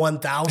the year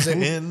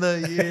 1000. In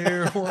the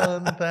year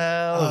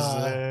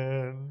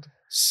 1000.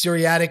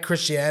 Syriac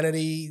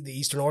Christianity, the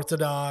Eastern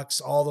Orthodox,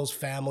 all those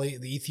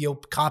the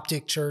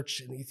Coptic Church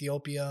in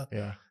Ethiopia.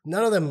 Yeah.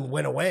 None of them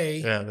went away.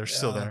 Yeah, they're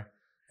still there.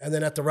 And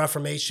then at the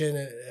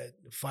Reformation,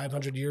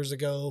 500 years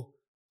ago,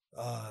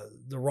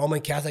 the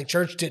Roman Catholic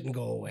Church didn't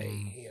go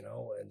away,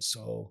 and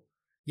so,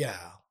 yeah.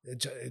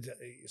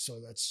 So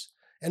that's,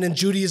 and in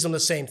Judaism, the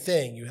same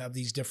thing. You have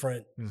these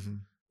different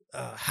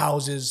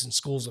houses and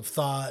schools of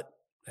thought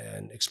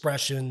and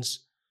expressions,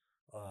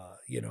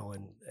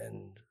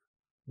 and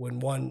when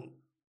one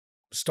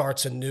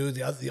starts anew,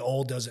 the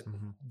old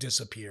doesn't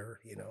disappear,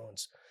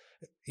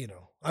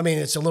 I mean,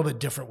 it's a little bit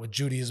different with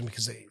Judaism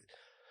because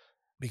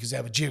they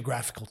have a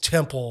geographical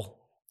temple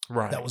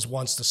that was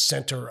once the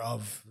center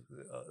of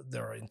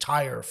their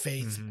entire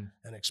faith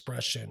and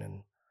expression.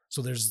 And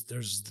so there's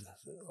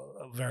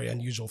a very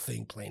unusual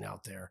thing playing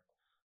out there.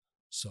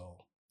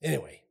 So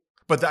anyway.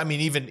 But I mean,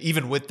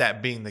 even with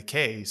that being the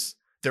case,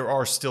 there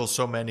are still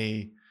so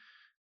many,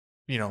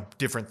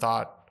 different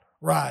thought.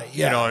 Right.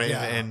 Yeah.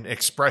 And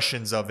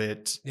expressions of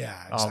it. Yeah,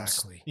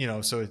 exactly.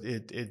 So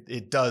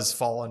it does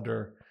fall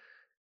under,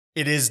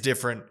 it is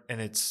different,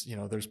 and it's,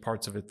 there's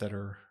parts of it that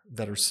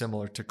are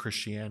similar to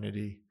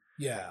Christianity.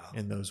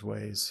 in those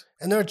ways.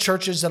 And there are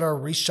churches that are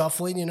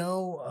reshuffling,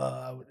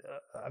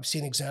 I've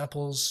seen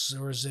examples.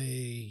 There was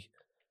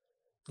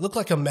looked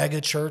like a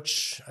mega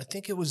church. I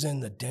think it was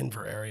in the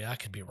Denver area. I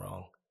could be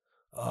wrong.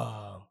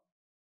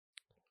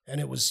 And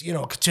it was, a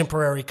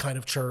contemporary kind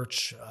of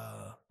church.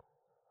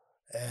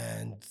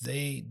 And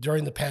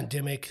during the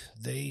pandemic,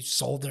 they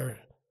sold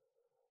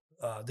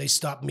they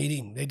stopped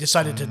meeting. They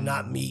decided to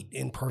not meet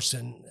in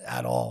person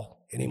at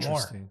all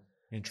anymore.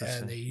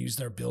 Interesting. And they used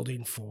their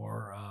building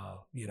for,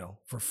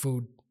 for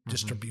food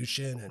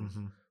distribution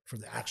and for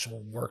the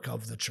actual work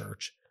of the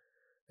church.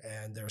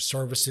 And their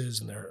services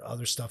and their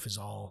other stuff is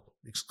all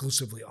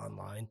exclusively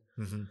online.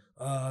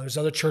 There's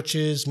other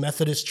churches,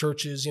 Methodist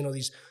churches,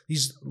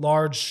 these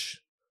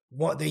large,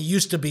 they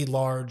used to be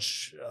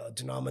large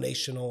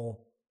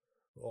denominational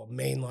or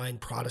mainline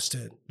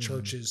Protestant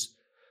churches.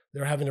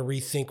 They're having to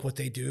rethink what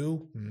they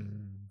do.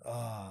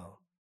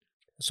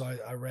 So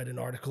I read an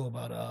article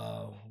about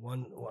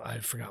one, I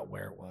forgot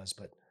where it was,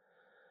 but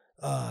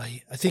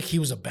I think he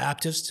was a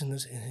Baptist in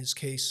his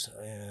case,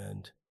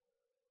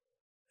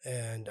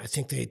 and I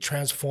think they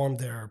transformed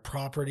their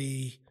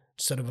property.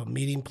 Instead of a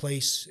meeting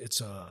place,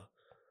 it's a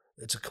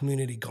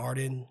community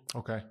garden.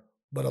 Okay,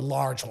 but a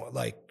large one,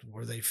 like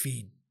where they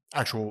feed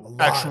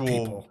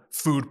actual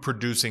food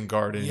producing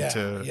garden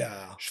to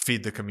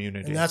feed the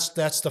community. And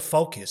that's the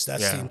focus.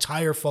 That's the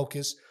entire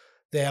focus.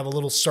 They have a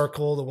little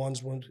circle. The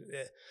ones when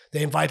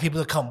they invite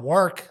people to come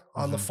work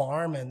on the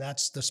farm, and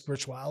that's the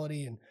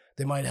spirituality. And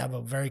they might have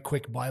a very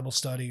quick Bible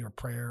study or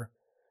prayer.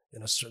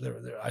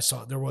 I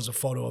saw there was a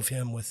photo of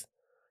him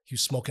he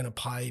was smoking a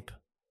pipe,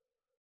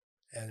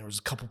 and there was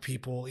a couple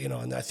people,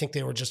 and I think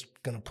they were just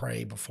going to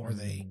pray before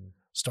they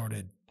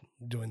started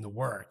doing the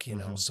work,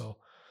 So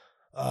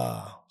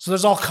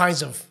there's all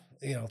kinds of,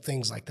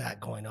 things like that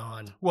going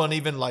on. Well, and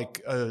even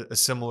like a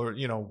similar,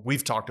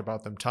 we've talked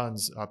about them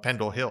tons,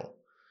 Pendle Hill.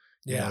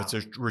 It's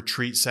a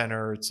retreat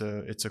center. It's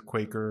a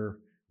Quaker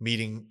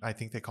meeting. I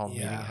think they call them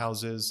meeting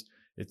houses.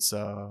 It's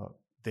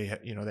they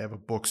have a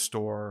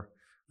bookstore.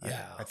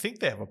 I think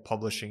they have a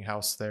publishing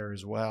house there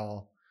as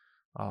well.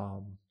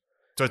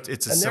 So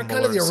it's a similar, and they're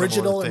kind of the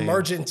original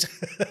Emergent.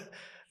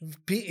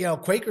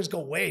 Quakers go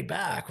way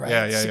back, right?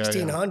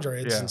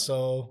 1600s, and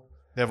so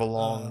they have a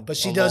long. But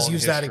she does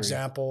use that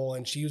example,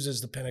 and she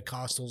uses the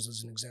Pentecostals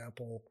as an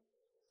example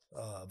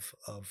of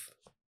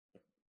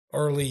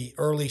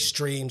early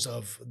streams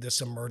of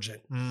this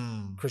emergent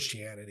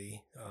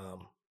Christianity.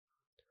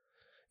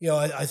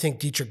 I think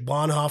Dietrich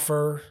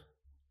Bonhoeffer,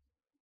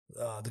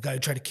 the guy who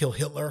tried to kill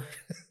Hitler,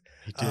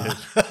 he did.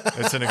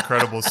 It's an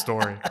incredible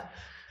story.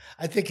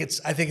 I think it's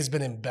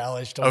been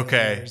embellished over the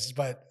years,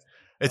 but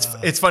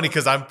it's funny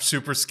because I'm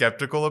super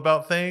skeptical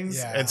about things,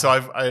 and so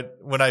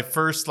when I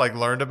first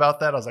learned about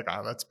that, I was like,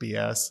 oh, that's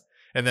BS,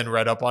 and then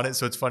read up on it.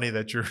 So it's funny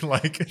that you're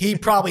like, he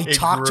probably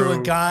talked to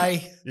a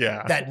guy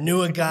that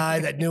knew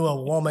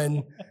a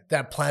woman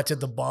that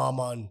planted the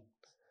bomb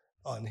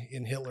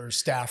in Hitler's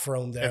staff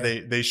room there,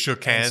 and they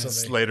shook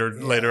hands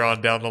later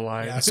on down the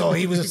line. Yeah, so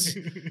he was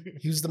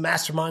the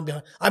mastermind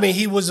behind. I mean,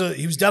 he was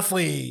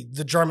definitely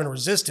the German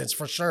resistance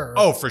for sure.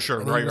 Oh, for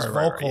sure, and right, he was right,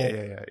 vocal,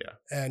 yeah.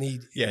 And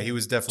he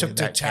was definitely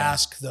took to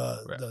task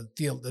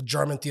the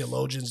German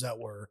theologians that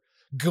were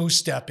goose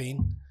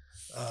stepping,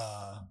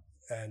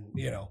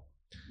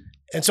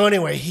 and so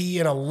anyway, he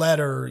in a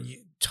letter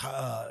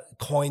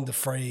coined the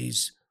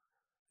phrase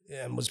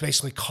and was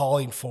basically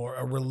calling for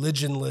a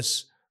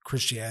religionless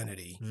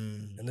Christianity.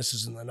 And this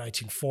is in the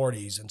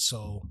 1940s. And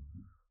so,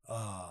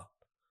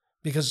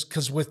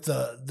 because with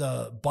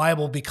the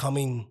Bible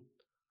becoming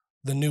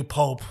the new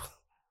Pope,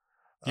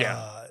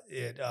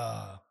 it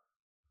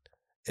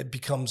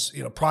becomes,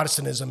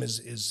 Protestantism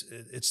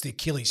it's the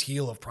Achilles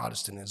heel of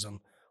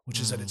Protestantism, which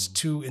is that it's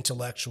too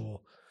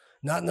intellectual,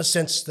 not in the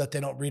sense that they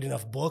don't read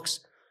enough books.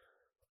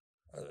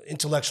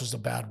 Intellectual is a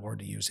bad word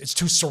to use. It's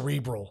too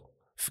cerebral.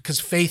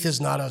 Because faith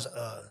is not a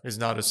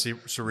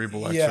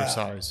cerebral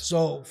exercise.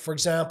 So, for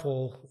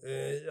example,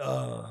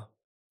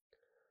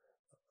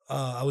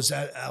 I was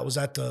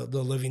at the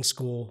Living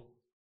School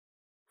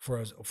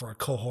for a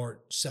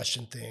cohort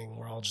session thing.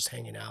 We're all just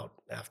hanging out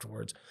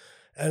afterwards,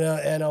 and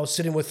I was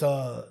sitting with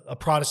a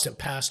Protestant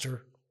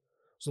pastor.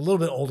 He was a little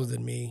bit older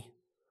than me,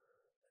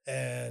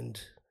 and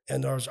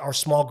our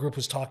small group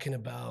was talking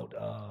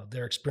about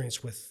their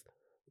experience with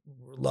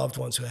loved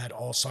ones who had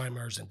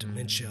Alzheimer's and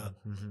dementia.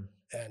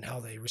 And how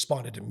they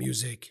responded to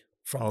music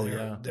from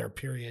their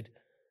period,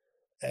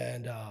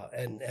 and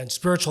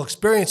spiritual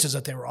experiences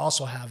that they were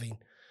also having.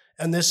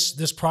 And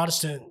this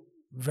Protestant,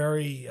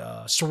 very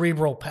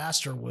cerebral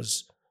pastor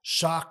was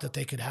shocked that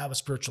they could have a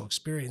spiritual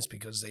experience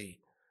because they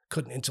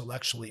couldn't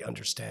intellectually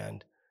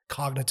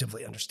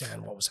cognitively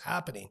understand what was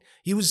happening.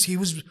 He was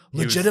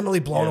legitimately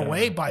blown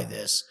away by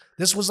this.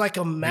 This was like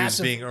a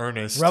massive being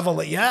earnest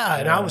revelation. Yeah,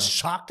 and I was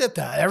shocked at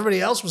that.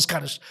 Everybody else was there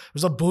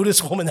was a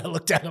Buddhist woman that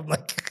looked at him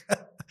like.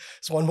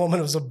 This one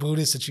woman was a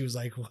Buddhist, and she was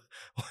like, "What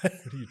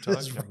are you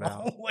talking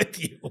about with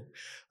you?"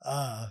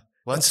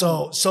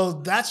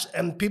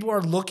 And people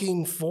are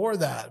looking for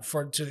that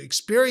to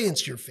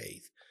experience your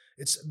faith,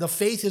 the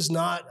faith is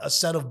not a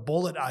set of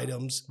bullet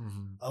items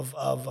of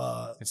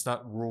it's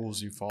not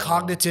rules you follow.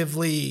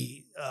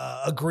 Cognitively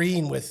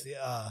agreeing with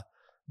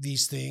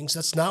these things.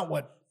 That's not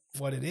what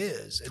it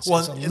is. It's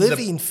a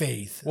living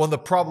faith. Well, the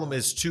problem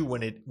is too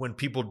when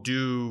people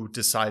do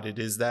decide it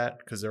is that,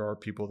 because there are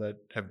people that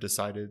have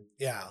decided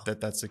that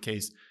that's the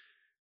case.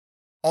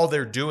 All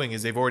they're doing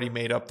is they've already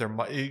made up their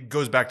mind. It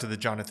goes back to the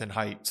Jonathan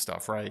Haidt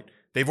stuff, right?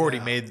 They've already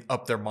made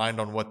up their mind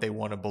on what they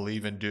want to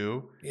believe and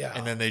do. Yeah.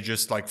 And then they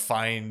just like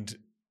find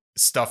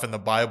stuff in the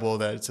Bible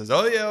that says,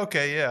 oh yeah,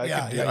 okay,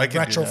 yeah, I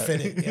can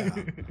retrofit do that.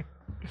 it.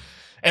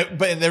 Yeah.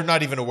 and they're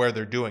not even aware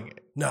they're doing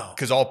it. No.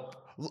 Because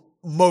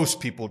most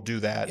people do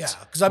that. Yeah.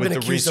 Because I've been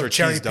accused of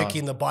cherry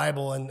picking the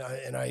Bible, and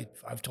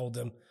I've told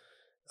them,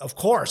 of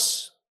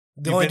course.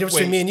 The only difference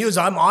between me and you is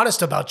I'm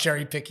honest about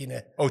cherry picking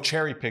it. Oh,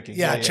 cherry picking.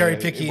 Yeah, cherry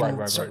picking. Right.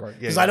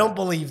 Because I don't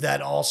believe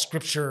that all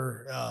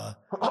scripture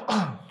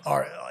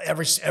are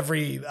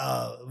every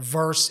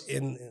verse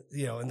in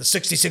the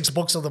 66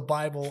 books of the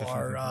Bible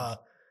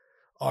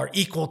are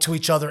equal to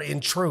each other in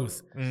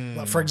truth.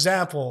 For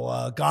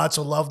example, God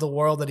so loved the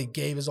world that he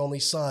gave his only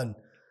son.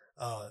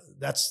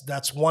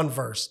 That's one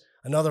verse.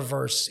 Another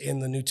verse in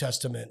the New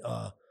Testament.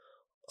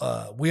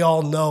 We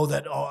all know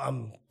that.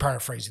 I'm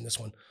paraphrasing this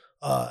one.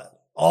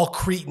 All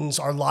Cretans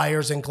are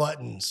liars and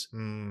gluttons.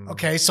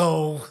 Okay,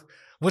 so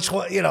which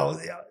one,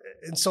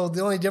 and so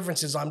the only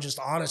difference is I'm just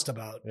honest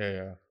about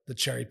the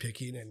cherry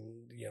picking, and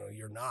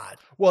you're not.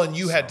 Well, and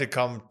you had to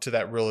come to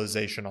that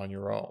realization on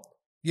your own.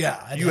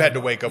 Yeah. You had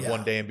to wake up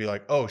one day and be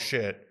like, oh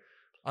shit,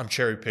 I'm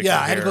cherry picking. Yeah,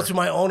 I had to go through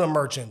my own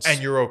emergence.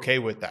 And you're okay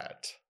with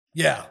that.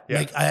 Yeah.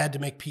 I had to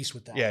make peace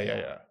with that.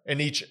 Yeah. And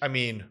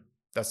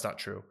that's not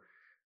true.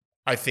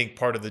 I think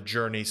part of the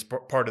journey,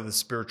 part of the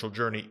spiritual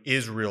journey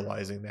is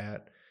realizing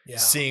that. Yeah.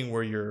 Seeing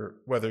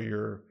whether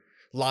you're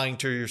lying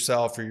to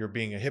yourself or you're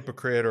being a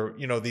hypocrite or,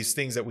 these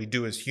things that we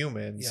do as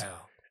humans,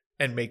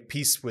 and make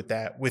peace with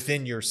that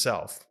within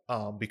yourself.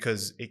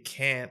 Because it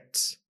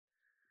can't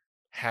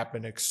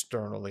happen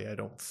externally, I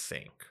don't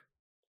think.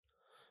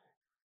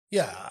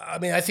 Yeah. I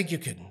mean, I think you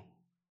can.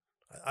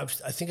 I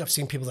think I've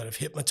seen people that have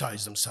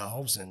hypnotized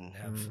themselves and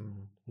have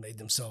made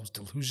themselves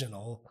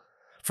delusional.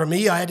 For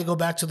me, I had to go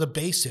back to the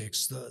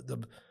basics.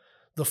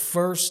 The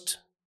first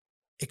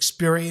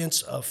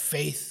experience of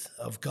faith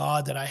of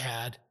God that I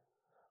had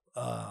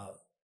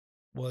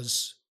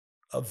was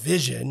a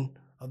vision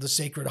of the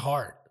Sacred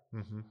Heart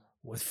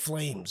with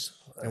flames.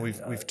 And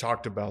we've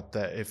talked about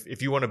that.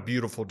 If you want a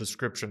beautiful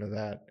description of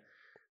that,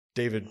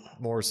 David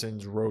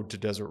Morrison's Road to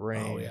Desert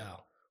Rain. Oh yeah,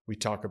 we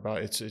talk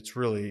about it's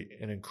really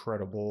an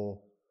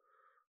incredible,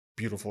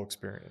 beautiful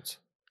experience.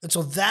 And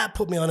so that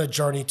put me on a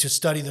journey to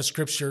study the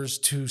scriptures,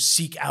 to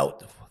seek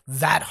out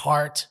that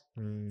heart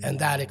and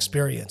that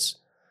experience.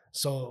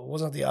 So it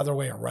wasn't the other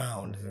way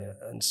around.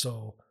 And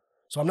so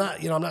I'm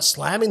not, I'm not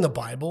slamming the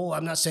Bible.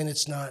 I'm not saying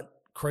it's not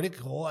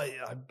critical.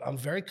 I'm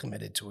very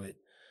committed to it.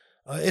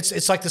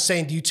 It's like the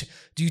saying, do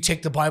you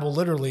take the Bible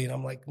literally? And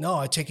I'm like, no,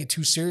 I take it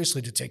too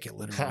seriously to take it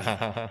literally.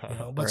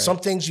 But some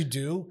things you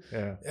do,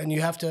 and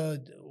you have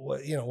to,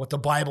 what the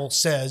Bible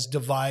says,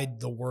 divide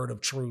the word of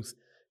truth.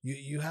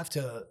 You have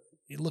to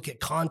look at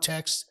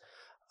context.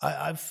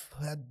 I've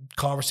had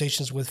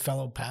conversations with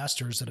fellow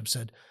pastors that have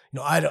said,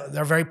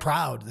 they're very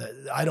proud that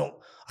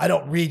I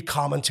don't read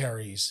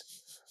commentaries.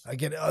 I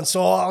get it. And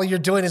so all you're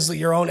doing is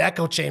your own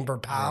echo chamber,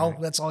 pal.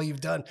 Right. That's all you've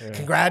done. Yeah.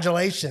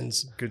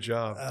 Congratulations. Good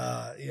job.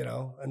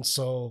 And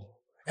so,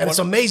 and it's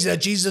amazing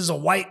that Jesus is a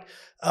white,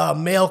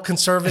 male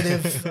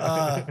conservative,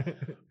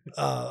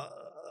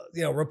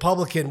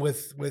 Republican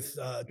with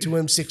two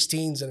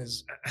M16s in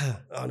his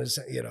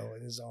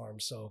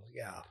arms. So,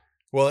 yeah.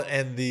 Well,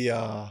 and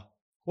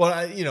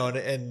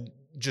and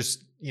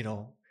just,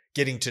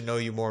 getting to know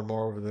you more and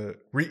more over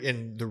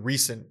in the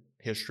recent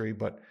history,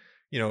 but,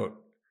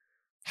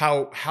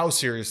 how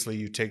seriously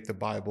you take the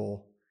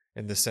Bible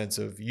in the sense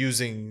of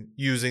using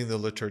the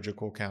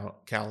liturgical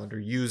calendar,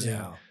 using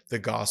the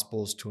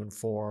Gospels to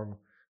inform,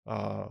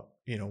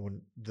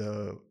 when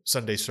the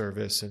Sunday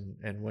service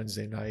and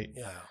Wednesday night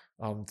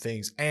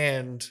things,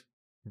 and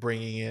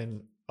bringing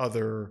in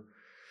other,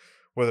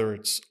 whether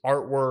it's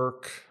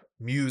artwork,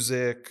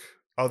 music,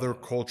 other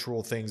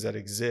cultural things that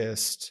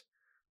exist,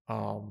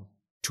 to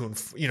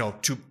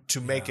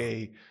make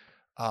a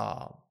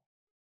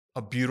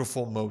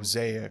beautiful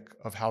mosaic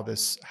of how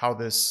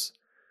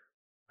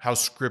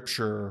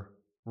Scripture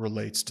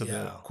relates to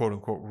the quote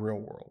unquote real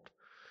world.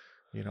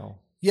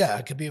 Yeah,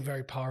 it could be a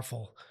very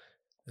powerful.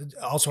 It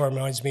also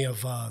reminds me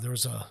of there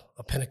was a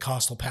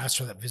Pentecostal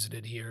pastor that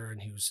visited here,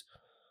 and he was,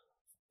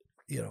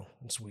 and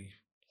so we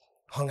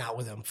hung out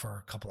with him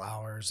for a couple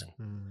hours,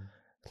 and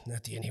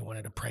at the end he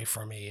wanted to pray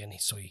for me, and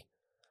so he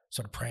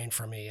started praying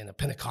for me in a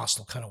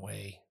Pentecostal kind of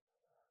way.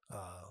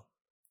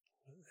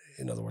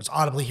 In other words,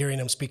 audibly hearing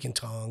him speak in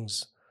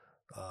tongues,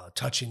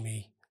 touching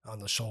me on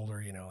the shoulder,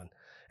 and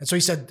so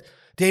he said,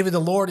 David, the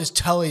Lord is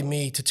telling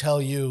me to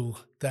tell you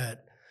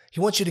that he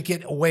wants you to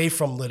get away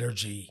from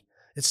liturgy.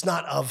 It's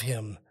not of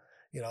him.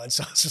 And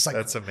so it's just like,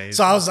 That's amazing.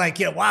 So I was like,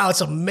 wow,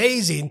 it's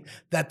amazing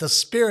that the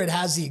Spirit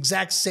has the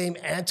exact same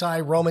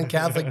anti-Roman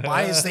Catholic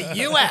bias that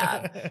you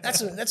have.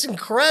 That's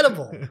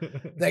incredible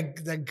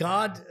that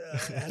God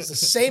has the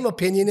same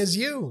opinion as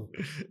you.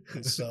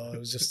 And so it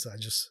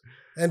was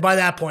and by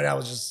that point I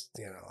was just,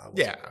 I wasn't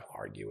going to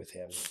argue with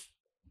him.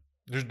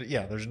 There's no need.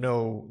 Yeah. There's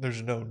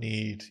no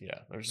need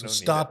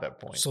at that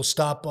point. So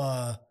stop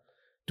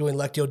doing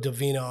Lectio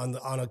Divina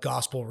on a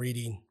gospel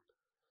reading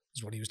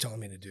is what he was telling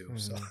me to do. Mm-hmm.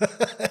 So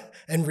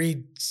and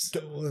read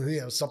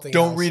something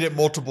Don't else. Read it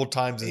multiple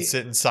times and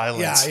sit in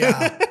silence.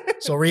 Yeah.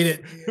 So read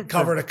it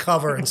cover to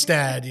cover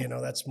instead.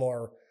 That's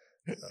more.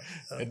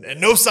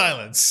 And no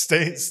silence.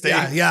 Stay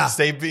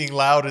being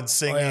loud and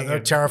singing. Oh, yeah, they're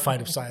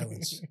terrified of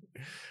silence.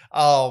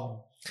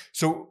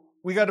 So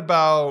we got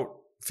about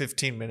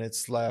 15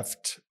 minutes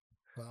left.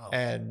 Wow.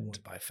 And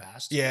went by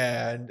fast.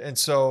 Yeah. And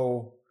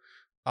so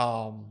I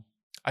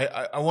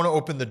want to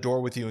open the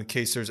door with you in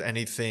case there's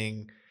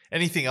anything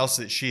else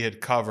that she had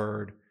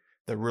covered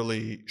that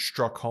really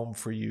struck home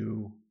for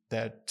you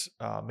that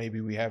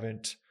maybe we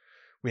haven't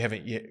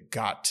yet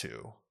got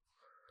to.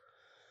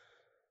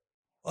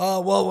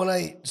 Well, when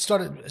I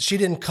started, she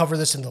didn't cover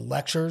this in the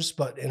lectures,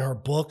 but in her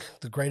book,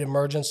 The Great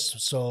Emergence.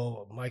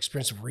 So my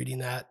experience of reading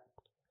that,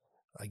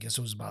 I guess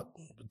it was about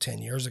 10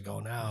 years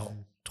ago now,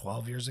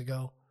 12 years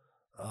ago.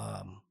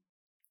 I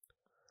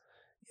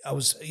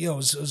was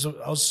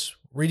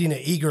reading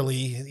it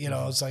eagerly,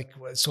 I was like,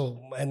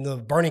 and the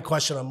burning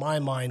question on my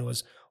mind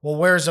was, well,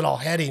 where is it all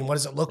heading? What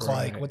does it look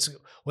like? What's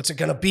it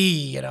going to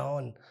be?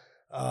 And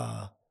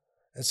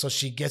so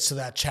she gets to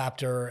that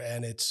chapter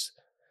and it's,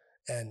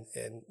 and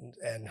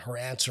her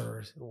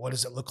answer, what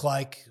does it look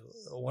like?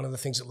 One of the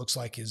things it looks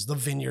like is the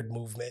vineyard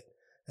movement.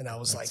 And I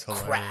was That's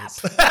like, hilarious.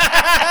 crap.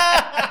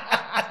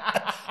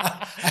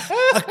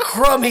 A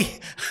crummy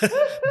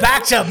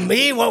back to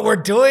me, what we're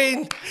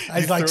doing.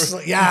 I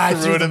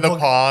threw it in the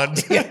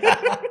pond. Yeah.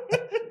 I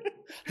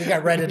think I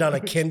read it on a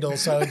Kindle,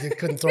 so I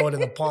couldn't throw it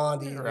in the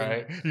pond either.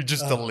 Right. You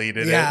just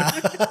deleted it.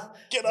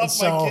 Get off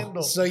my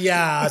Kindle. So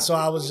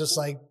I was just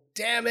like,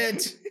 damn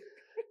it.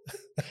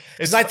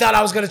 Because I thought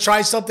I was going to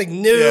try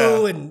something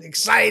new and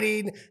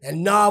exciting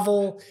and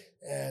novel.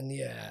 And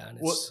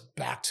it's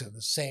back to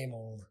the same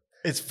old.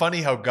 It's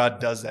funny how God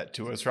does that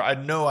to us, right?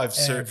 I know I've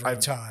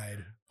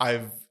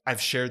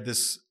shared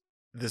this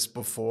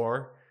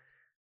before,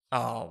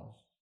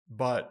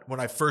 but when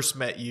I first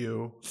met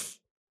you,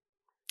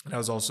 and I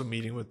was also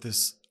meeting with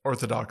this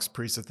Orthodox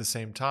priest at the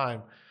same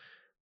time,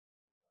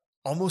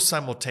 almost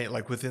simultaneously,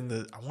 like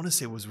I want to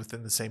say it was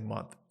within the same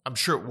month. I'm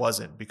sure it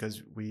wasn't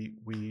because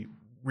we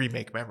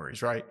remake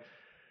memories, right?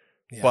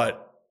 Yeah.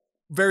 But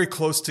very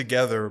close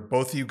together,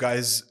 both of you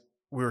guys.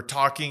 We were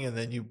talking, and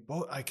then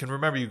I can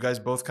remember you guys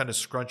both kind of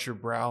scrunch your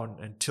brow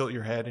and tilt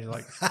your head, and you're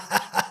like,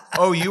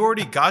 oh, you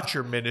already got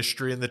your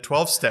ministry in the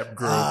 12-step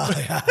group.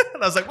 Yeah.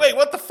 And I was like, wait,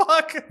 what the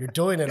fuck? You're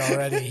doing it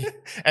already.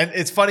 And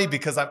it's funny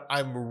because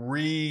I'm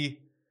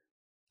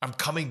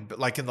coming,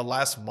 like in the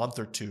last month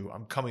or two,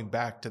 I'm coming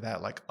back to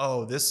that, like,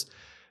 oh, this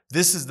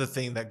is the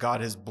thing that God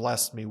has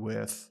blessed me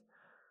with.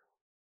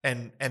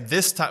 And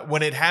this time,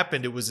 when it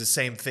happened, it was the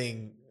same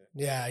thing.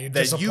 Yeah, you're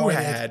that you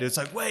had. It's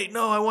like, wait,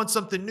 no, I want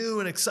something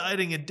new and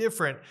exciting and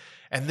different.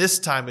 And this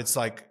time it's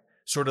like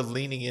sort of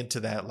leaning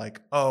into that,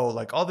 like, oh,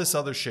 like all this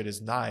other shit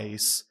is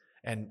nice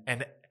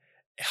and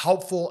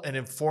helpful and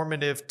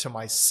informative to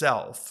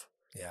myself.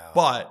 Yeah.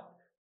 But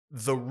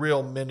the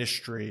real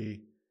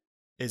ministry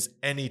is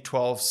any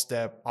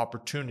 12-step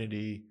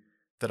opportunity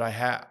that I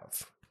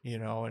have,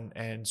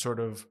 and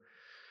sort of,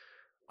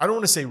 I don't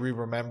want to say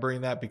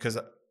re-remembering that because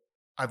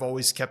I've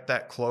always kept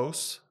that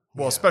close.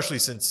 Well, especially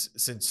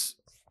since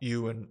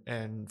you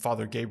and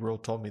Father Gabriel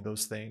told me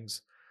those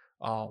things,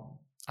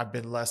 I've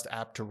been less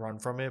apt to run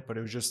from it. But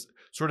it was just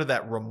sort of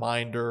that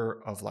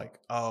reminder of like,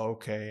 oh,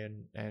 okay,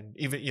 and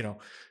even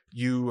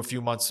you a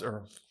few months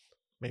or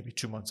maybe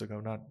 2 months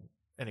ago,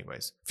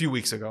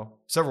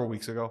 several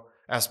weeks ago,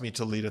 asked me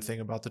to lead a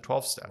thing about the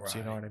 12 steps. Right.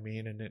 You know what I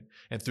mean?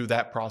 And through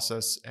that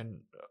process and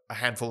a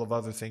handful of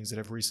other things that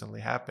have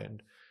recently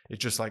happened,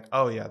 it's just like,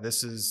 oh yeah,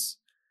 this is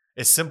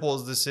as simple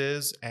as this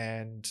is,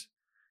 and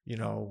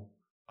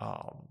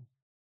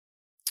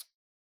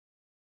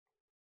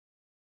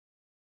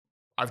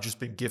I've just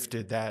been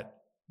gifted that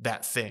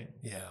thing,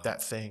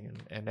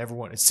 and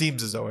everyone. It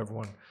seems as though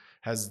everyone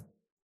has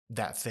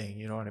that thing.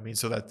 You know what I mean?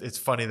 So that it's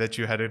funny that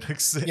you had it.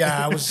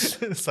 Yeah, I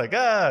was. It's like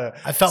I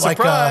felt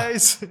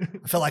surprise.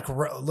 I felt like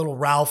little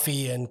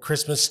Ralphie in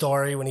Christmas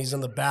Story when he's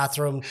in the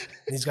bathroom and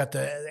he's got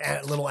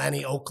the little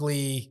Annie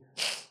Oakley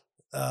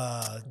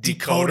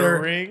decoder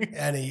ring,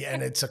 and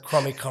it's a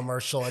crummy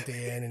commercial at the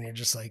end, and you're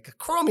just like, a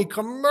crummy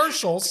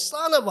commercial,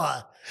 son of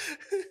a.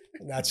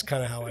 And that's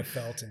kind of how I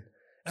felt,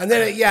 and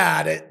then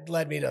it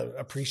led me to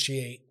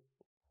appreciate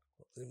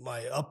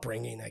my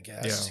upbringing, I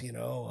guess.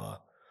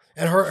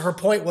 And her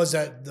point was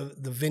that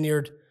the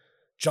vineyard,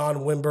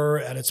 John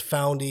Wimber at its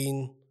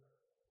founding,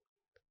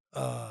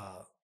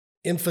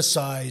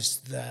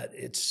 emphasized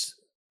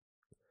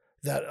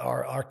that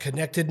our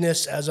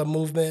connectedness as a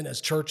movement,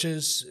 as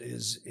churches,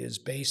 is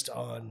based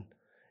on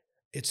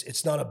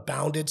it's not a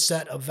bounded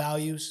set of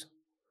values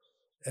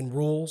and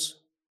rules.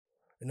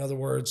 In other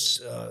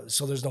words,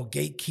 so there's no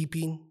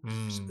gatekeeping,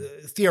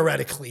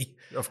 theoretically.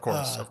 Of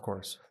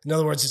course. In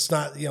other words, it's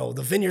not,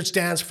 the vineyard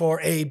stands for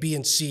A, B,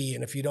 and C.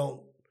 And if you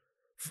don't,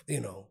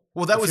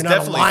 well, that if was you're not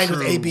definitely aligned true.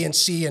 with A, B, and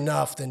C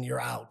enough, then you're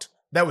out.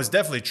 That was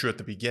definitely true at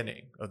the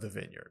beginning of the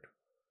vineyard.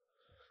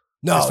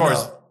 No,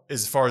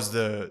 as far as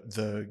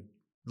the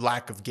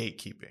lack of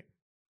gatekeeping.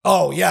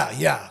 Oh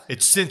yeah.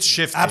 It's since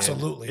shifted.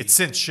 Absolutely. It's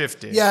since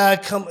shifted. Yeah,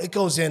 it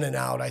goes in and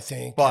out, I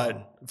think.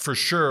 But for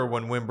sure,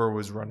 when Wimber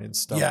was running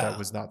stuff, that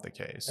was not the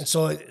case. And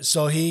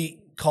so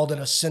he called it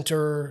a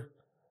center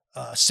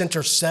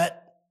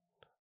set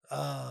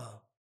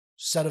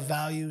of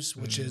values,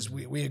 which is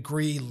we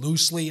agree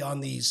loosely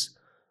on these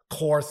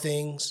core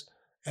things,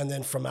 and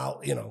then from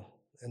out,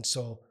 and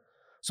so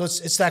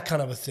it's that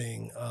kind of a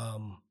thing.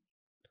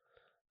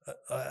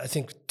 I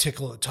think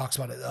Tickle talks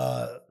about it.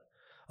 A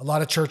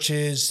lot of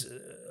churches,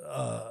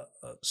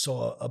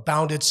 so a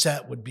bounded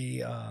set would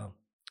be,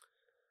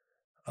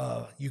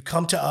 you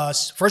come to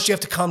us. First, you have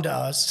to come to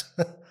us.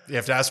 You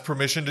have to ask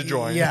permission to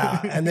join.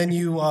 Yeah, and then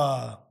you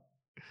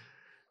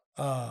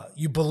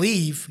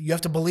believe. You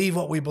have to believe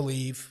what we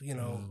believe.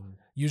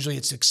 Usually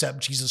it's accept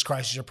Jesus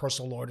Christ as your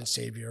personal Lord and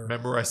Savior.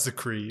 Memorize the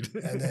creed.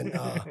 And then,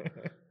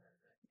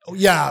 in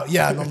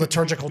the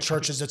liturgical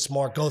churches, it's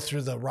more go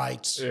through the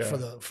rites for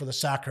the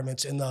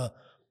sacraments.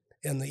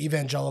 In the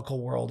evangelical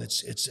world,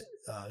 it's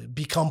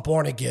become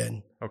born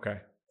again. Okay.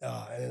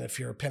 And if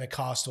you're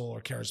Pentecostal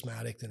or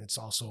charismatic, then it's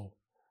also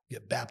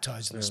get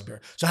baptized in the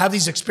Spirit. So have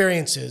these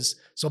experiences.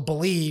 So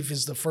believe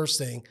is the first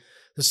thing.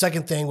 The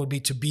second thing would be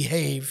to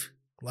behave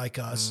like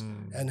us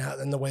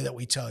and the way that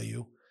we tell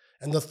you.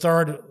 And the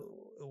third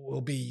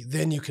will be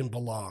then you can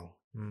belong.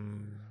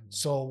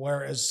 So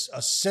whereas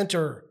a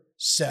center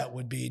set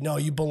would be, no,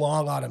 you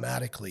belong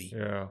automatically.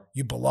 Yeah.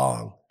 You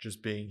belong.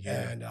 Just being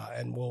here.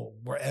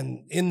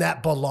 And in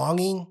that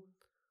belonging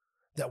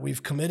that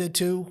we've committed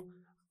to,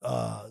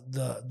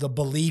 the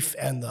belief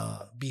and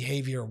the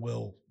behavior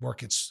will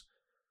work its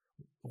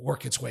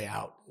way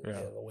out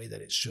the way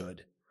that it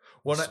should.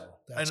 Well, so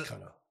that's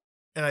kind of.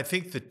 And I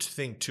think the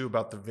thing too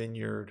about the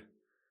vineyard,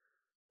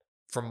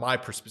 from my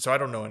perspective, so I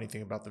don't know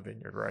anything about the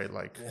vineyard, right?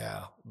 Like,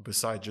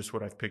 besides just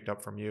what I've picked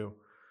up from you,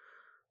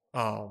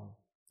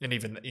 and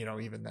even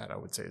that I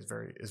would say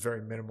is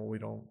very minimal. We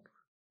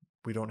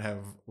don't have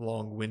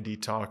long, windy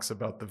talks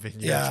about the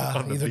vineyard. Yeah,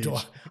 on the neither beach. do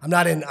I.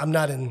 I'm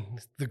not in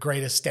the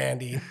greatest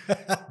standing.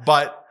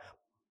 But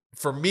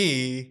for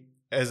me,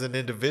 as an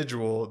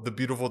individual, the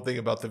beautiful thing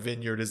about the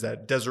vineyard is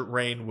that Desert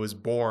Rain was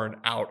born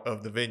out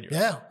of the vineyard.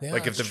 Yeah.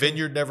 Like if the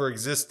vineyard never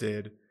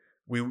existed,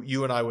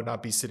 you and I would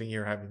not be sitting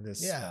here having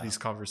these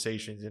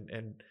conversations.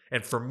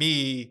 And for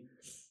me,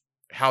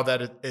 how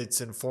that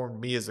it's informed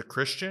me as a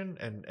Christian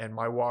and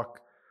my walk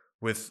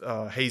with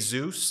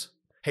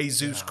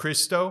Jesus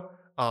Cristo.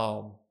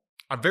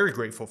 I'm very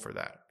grateful for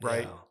that,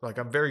 right? Yeah. Like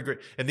I'm very great.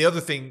 And the other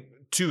thing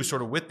too,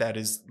 sort of with that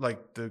is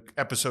like the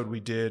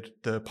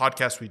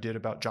podcast we did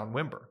about John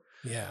Wimber.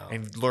 Yeah.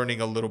 And learning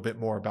a little bit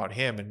more about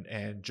him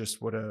and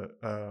just what a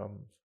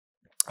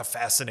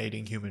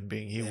fascinating human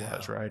being he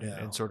was, right?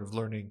 And sort of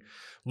learning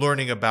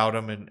about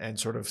him and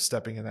sort of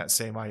stepping in that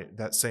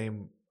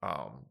same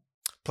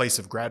place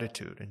of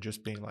gratitude and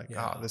just being like,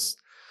 this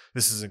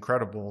is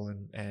incredible.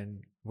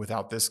 And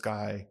without this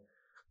guy,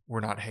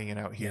 we're not hanging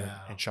out here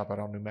in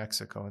Chaparral, New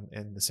Mexico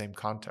in the same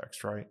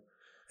context, right?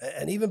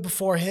 And even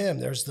before him,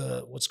 there's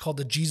what's called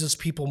the Jesus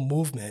People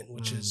movement,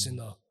 which is in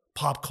the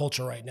pop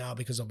culture right now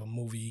because of a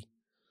movie.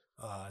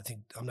 I think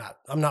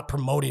I'm not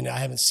promoting it. I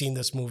haven't seen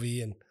this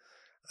movie,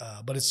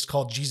 but it's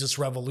called Jesus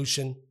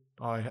Revolution.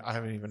 Oh, I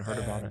haven't even heard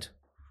about it.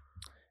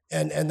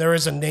 And there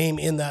is a name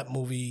in that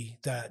movie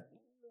that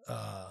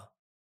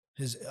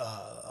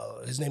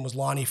his name was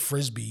Lonnie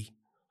Frisbee,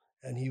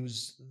 and he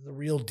was the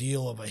real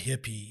deal of a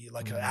hippie,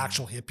 like an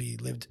actual hippie.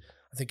 Lived,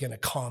 I think, in a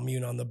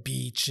commune on the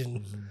beach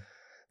and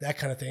that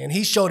kind of thing. And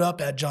he showed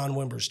up at John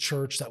Wimber's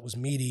church that was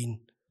meeting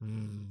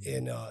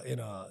in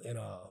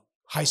a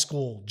high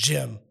school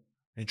gym.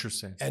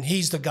 Interesting. And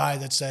he's the guy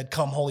that said,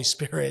 "Come, Holy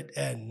Spirit,"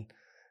 and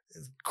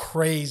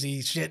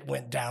crazy shit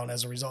went down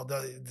as a result.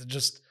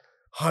 Just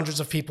hundreds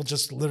of people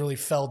just literally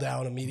fell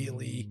down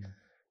immediately.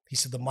 He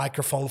said the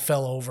microphone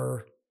fell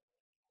over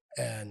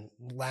and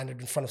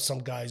landed in front of some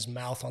guy's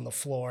mouth on the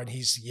floor, and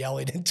he's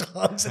yelling in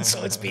tongues, and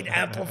so it's being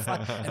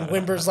amplified. And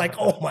Wimber's like,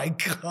 "Oh my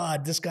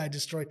God, this guy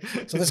destroyed."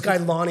 So this guy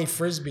Lonnie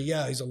Frisbee,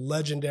 he's a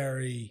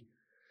legendary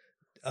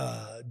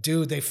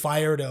dude. They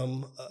fired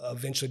him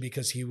eventually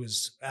because he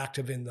was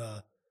active in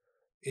the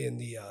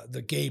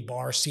gay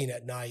bar scene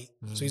at night.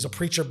 So he's a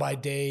preacher by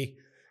day,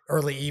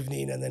 early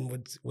evening, and then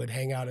would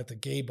hang out at the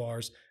gay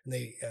bars.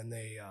 And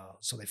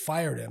so they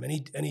fired him,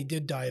 and he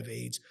did die of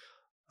AIDS.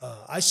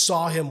 I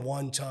saw him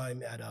one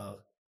time at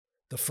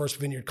the first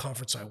Vineyard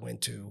conference I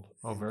went to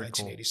in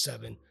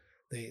 1987.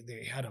 Cool.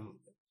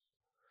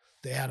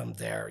 They had him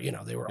there.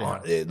 They were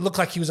on. It looked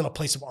like he was in a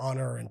place of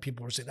honor, and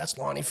people were saying, "That's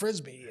Lonnie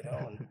Frisbee,"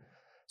 And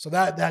So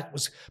that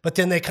was, but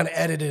then they kind of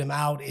edited him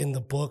out in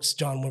the books,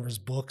 John Wimber's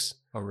books.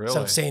 Oh, really?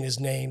 Instead of saying his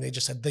name, they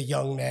just said the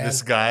young man.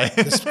 This guy.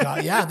 This guy.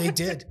 Yeah, they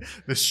did.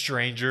 The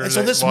stranger. And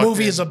so this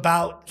movie is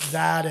about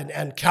that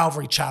and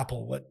Calvary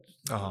Chapel. What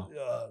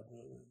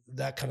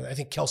that kind of, I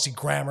think Kelsey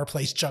Grammer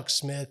plays Chuck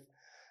Smith.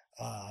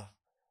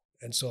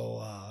 And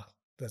so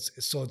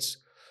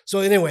so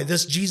anyway,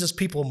 this Jesus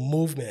People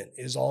movement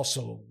is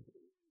also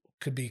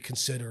could be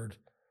considered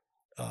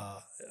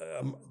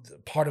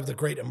part of the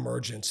Great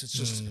Emergence. It's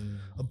just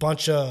a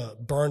bunch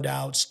of burned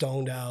out,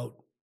 stoned out,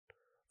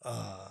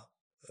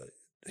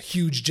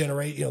 huge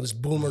generation, this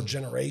boomer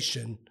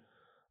generation,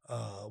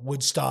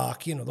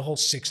 Woodstock, the whole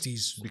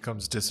 60s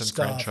becomes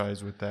disenfranchised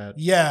stuff. With that.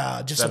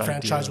 Yeah,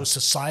 disenfranchised with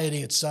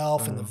society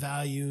itself and the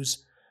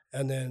values.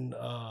 And then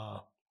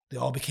they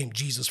all became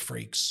Jesus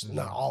freaks.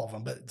 Not all of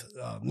them,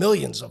 but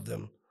millions of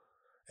them.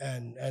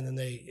 And then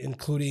they,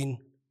 including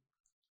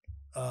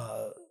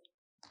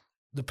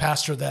the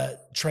pastor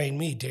that trained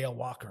me, Dale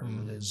Walker,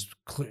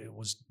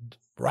 was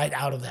right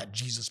out of that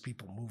Jesus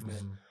People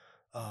movement.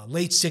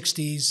 Late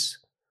 60s,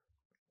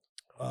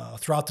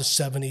 throughout the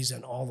 70s,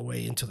 and all the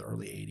way into the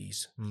early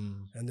 80s.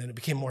 And then it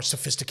became more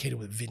sophisticated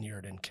with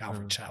Vineyard and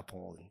Calvary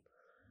Chapel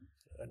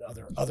and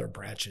other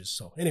branches.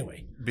 So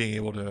anyway. Being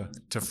able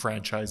to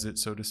franchise it,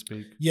 so to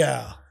speak.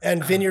 Yeah.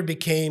 And Vineyard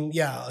became,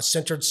 a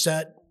centered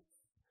set,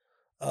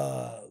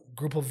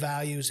 group of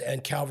values,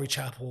 and Calvary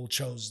Chapel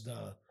chose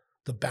the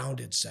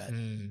bounded set.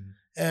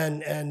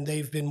 And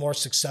they've been more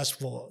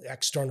successful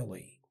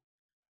externally.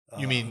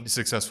 You mean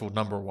successful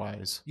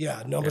number-wise?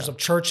 Yeah, numbers of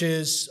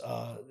churches.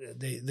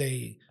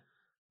 They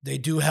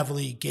do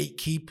heavily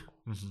gatekeep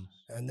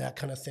and that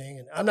kind of thing.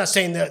 And I'm not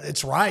saying that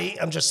it's right.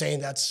 I'm just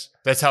saying that's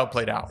how it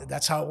played out.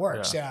 That's how it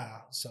works. Yeah.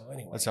 So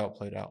anyway, that's how it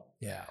played out.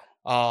 Yeah.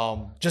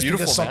 Just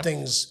because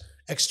something's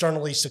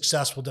externally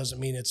successful doesn't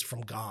mean it's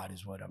from God,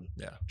 is what I'm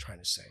trying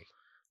to say.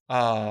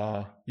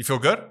 You feel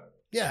good?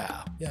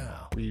 Yeah.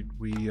 Yeah.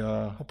 We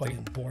hope I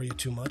didn't bore you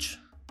too much.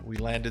 We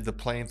landed the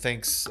plane.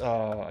 Thanks.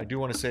 I do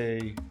want to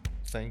say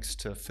thanks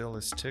to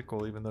Phyllis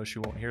Tickle, even though she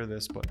won't hear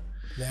this, but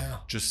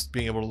just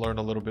being able to learn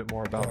a little bit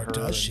more about her. Or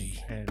does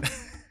she? And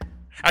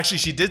actually,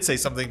 she did say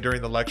something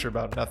during the lecture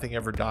about nothing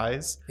ever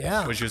dies.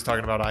 Yeah. When she was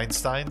talking about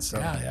Einstein. So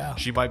yeah.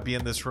 She might be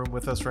in this room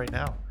with us right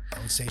now. I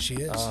would say she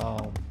is.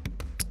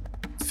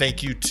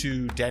 Thank you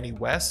to Danny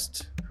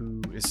West,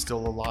 who is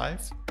still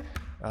alive.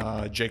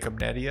 Jacob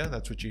Nedia,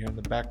 that's what you hear in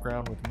the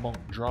background with Monk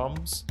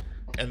drums.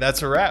 And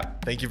that's a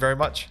wrap. Thank you very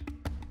much.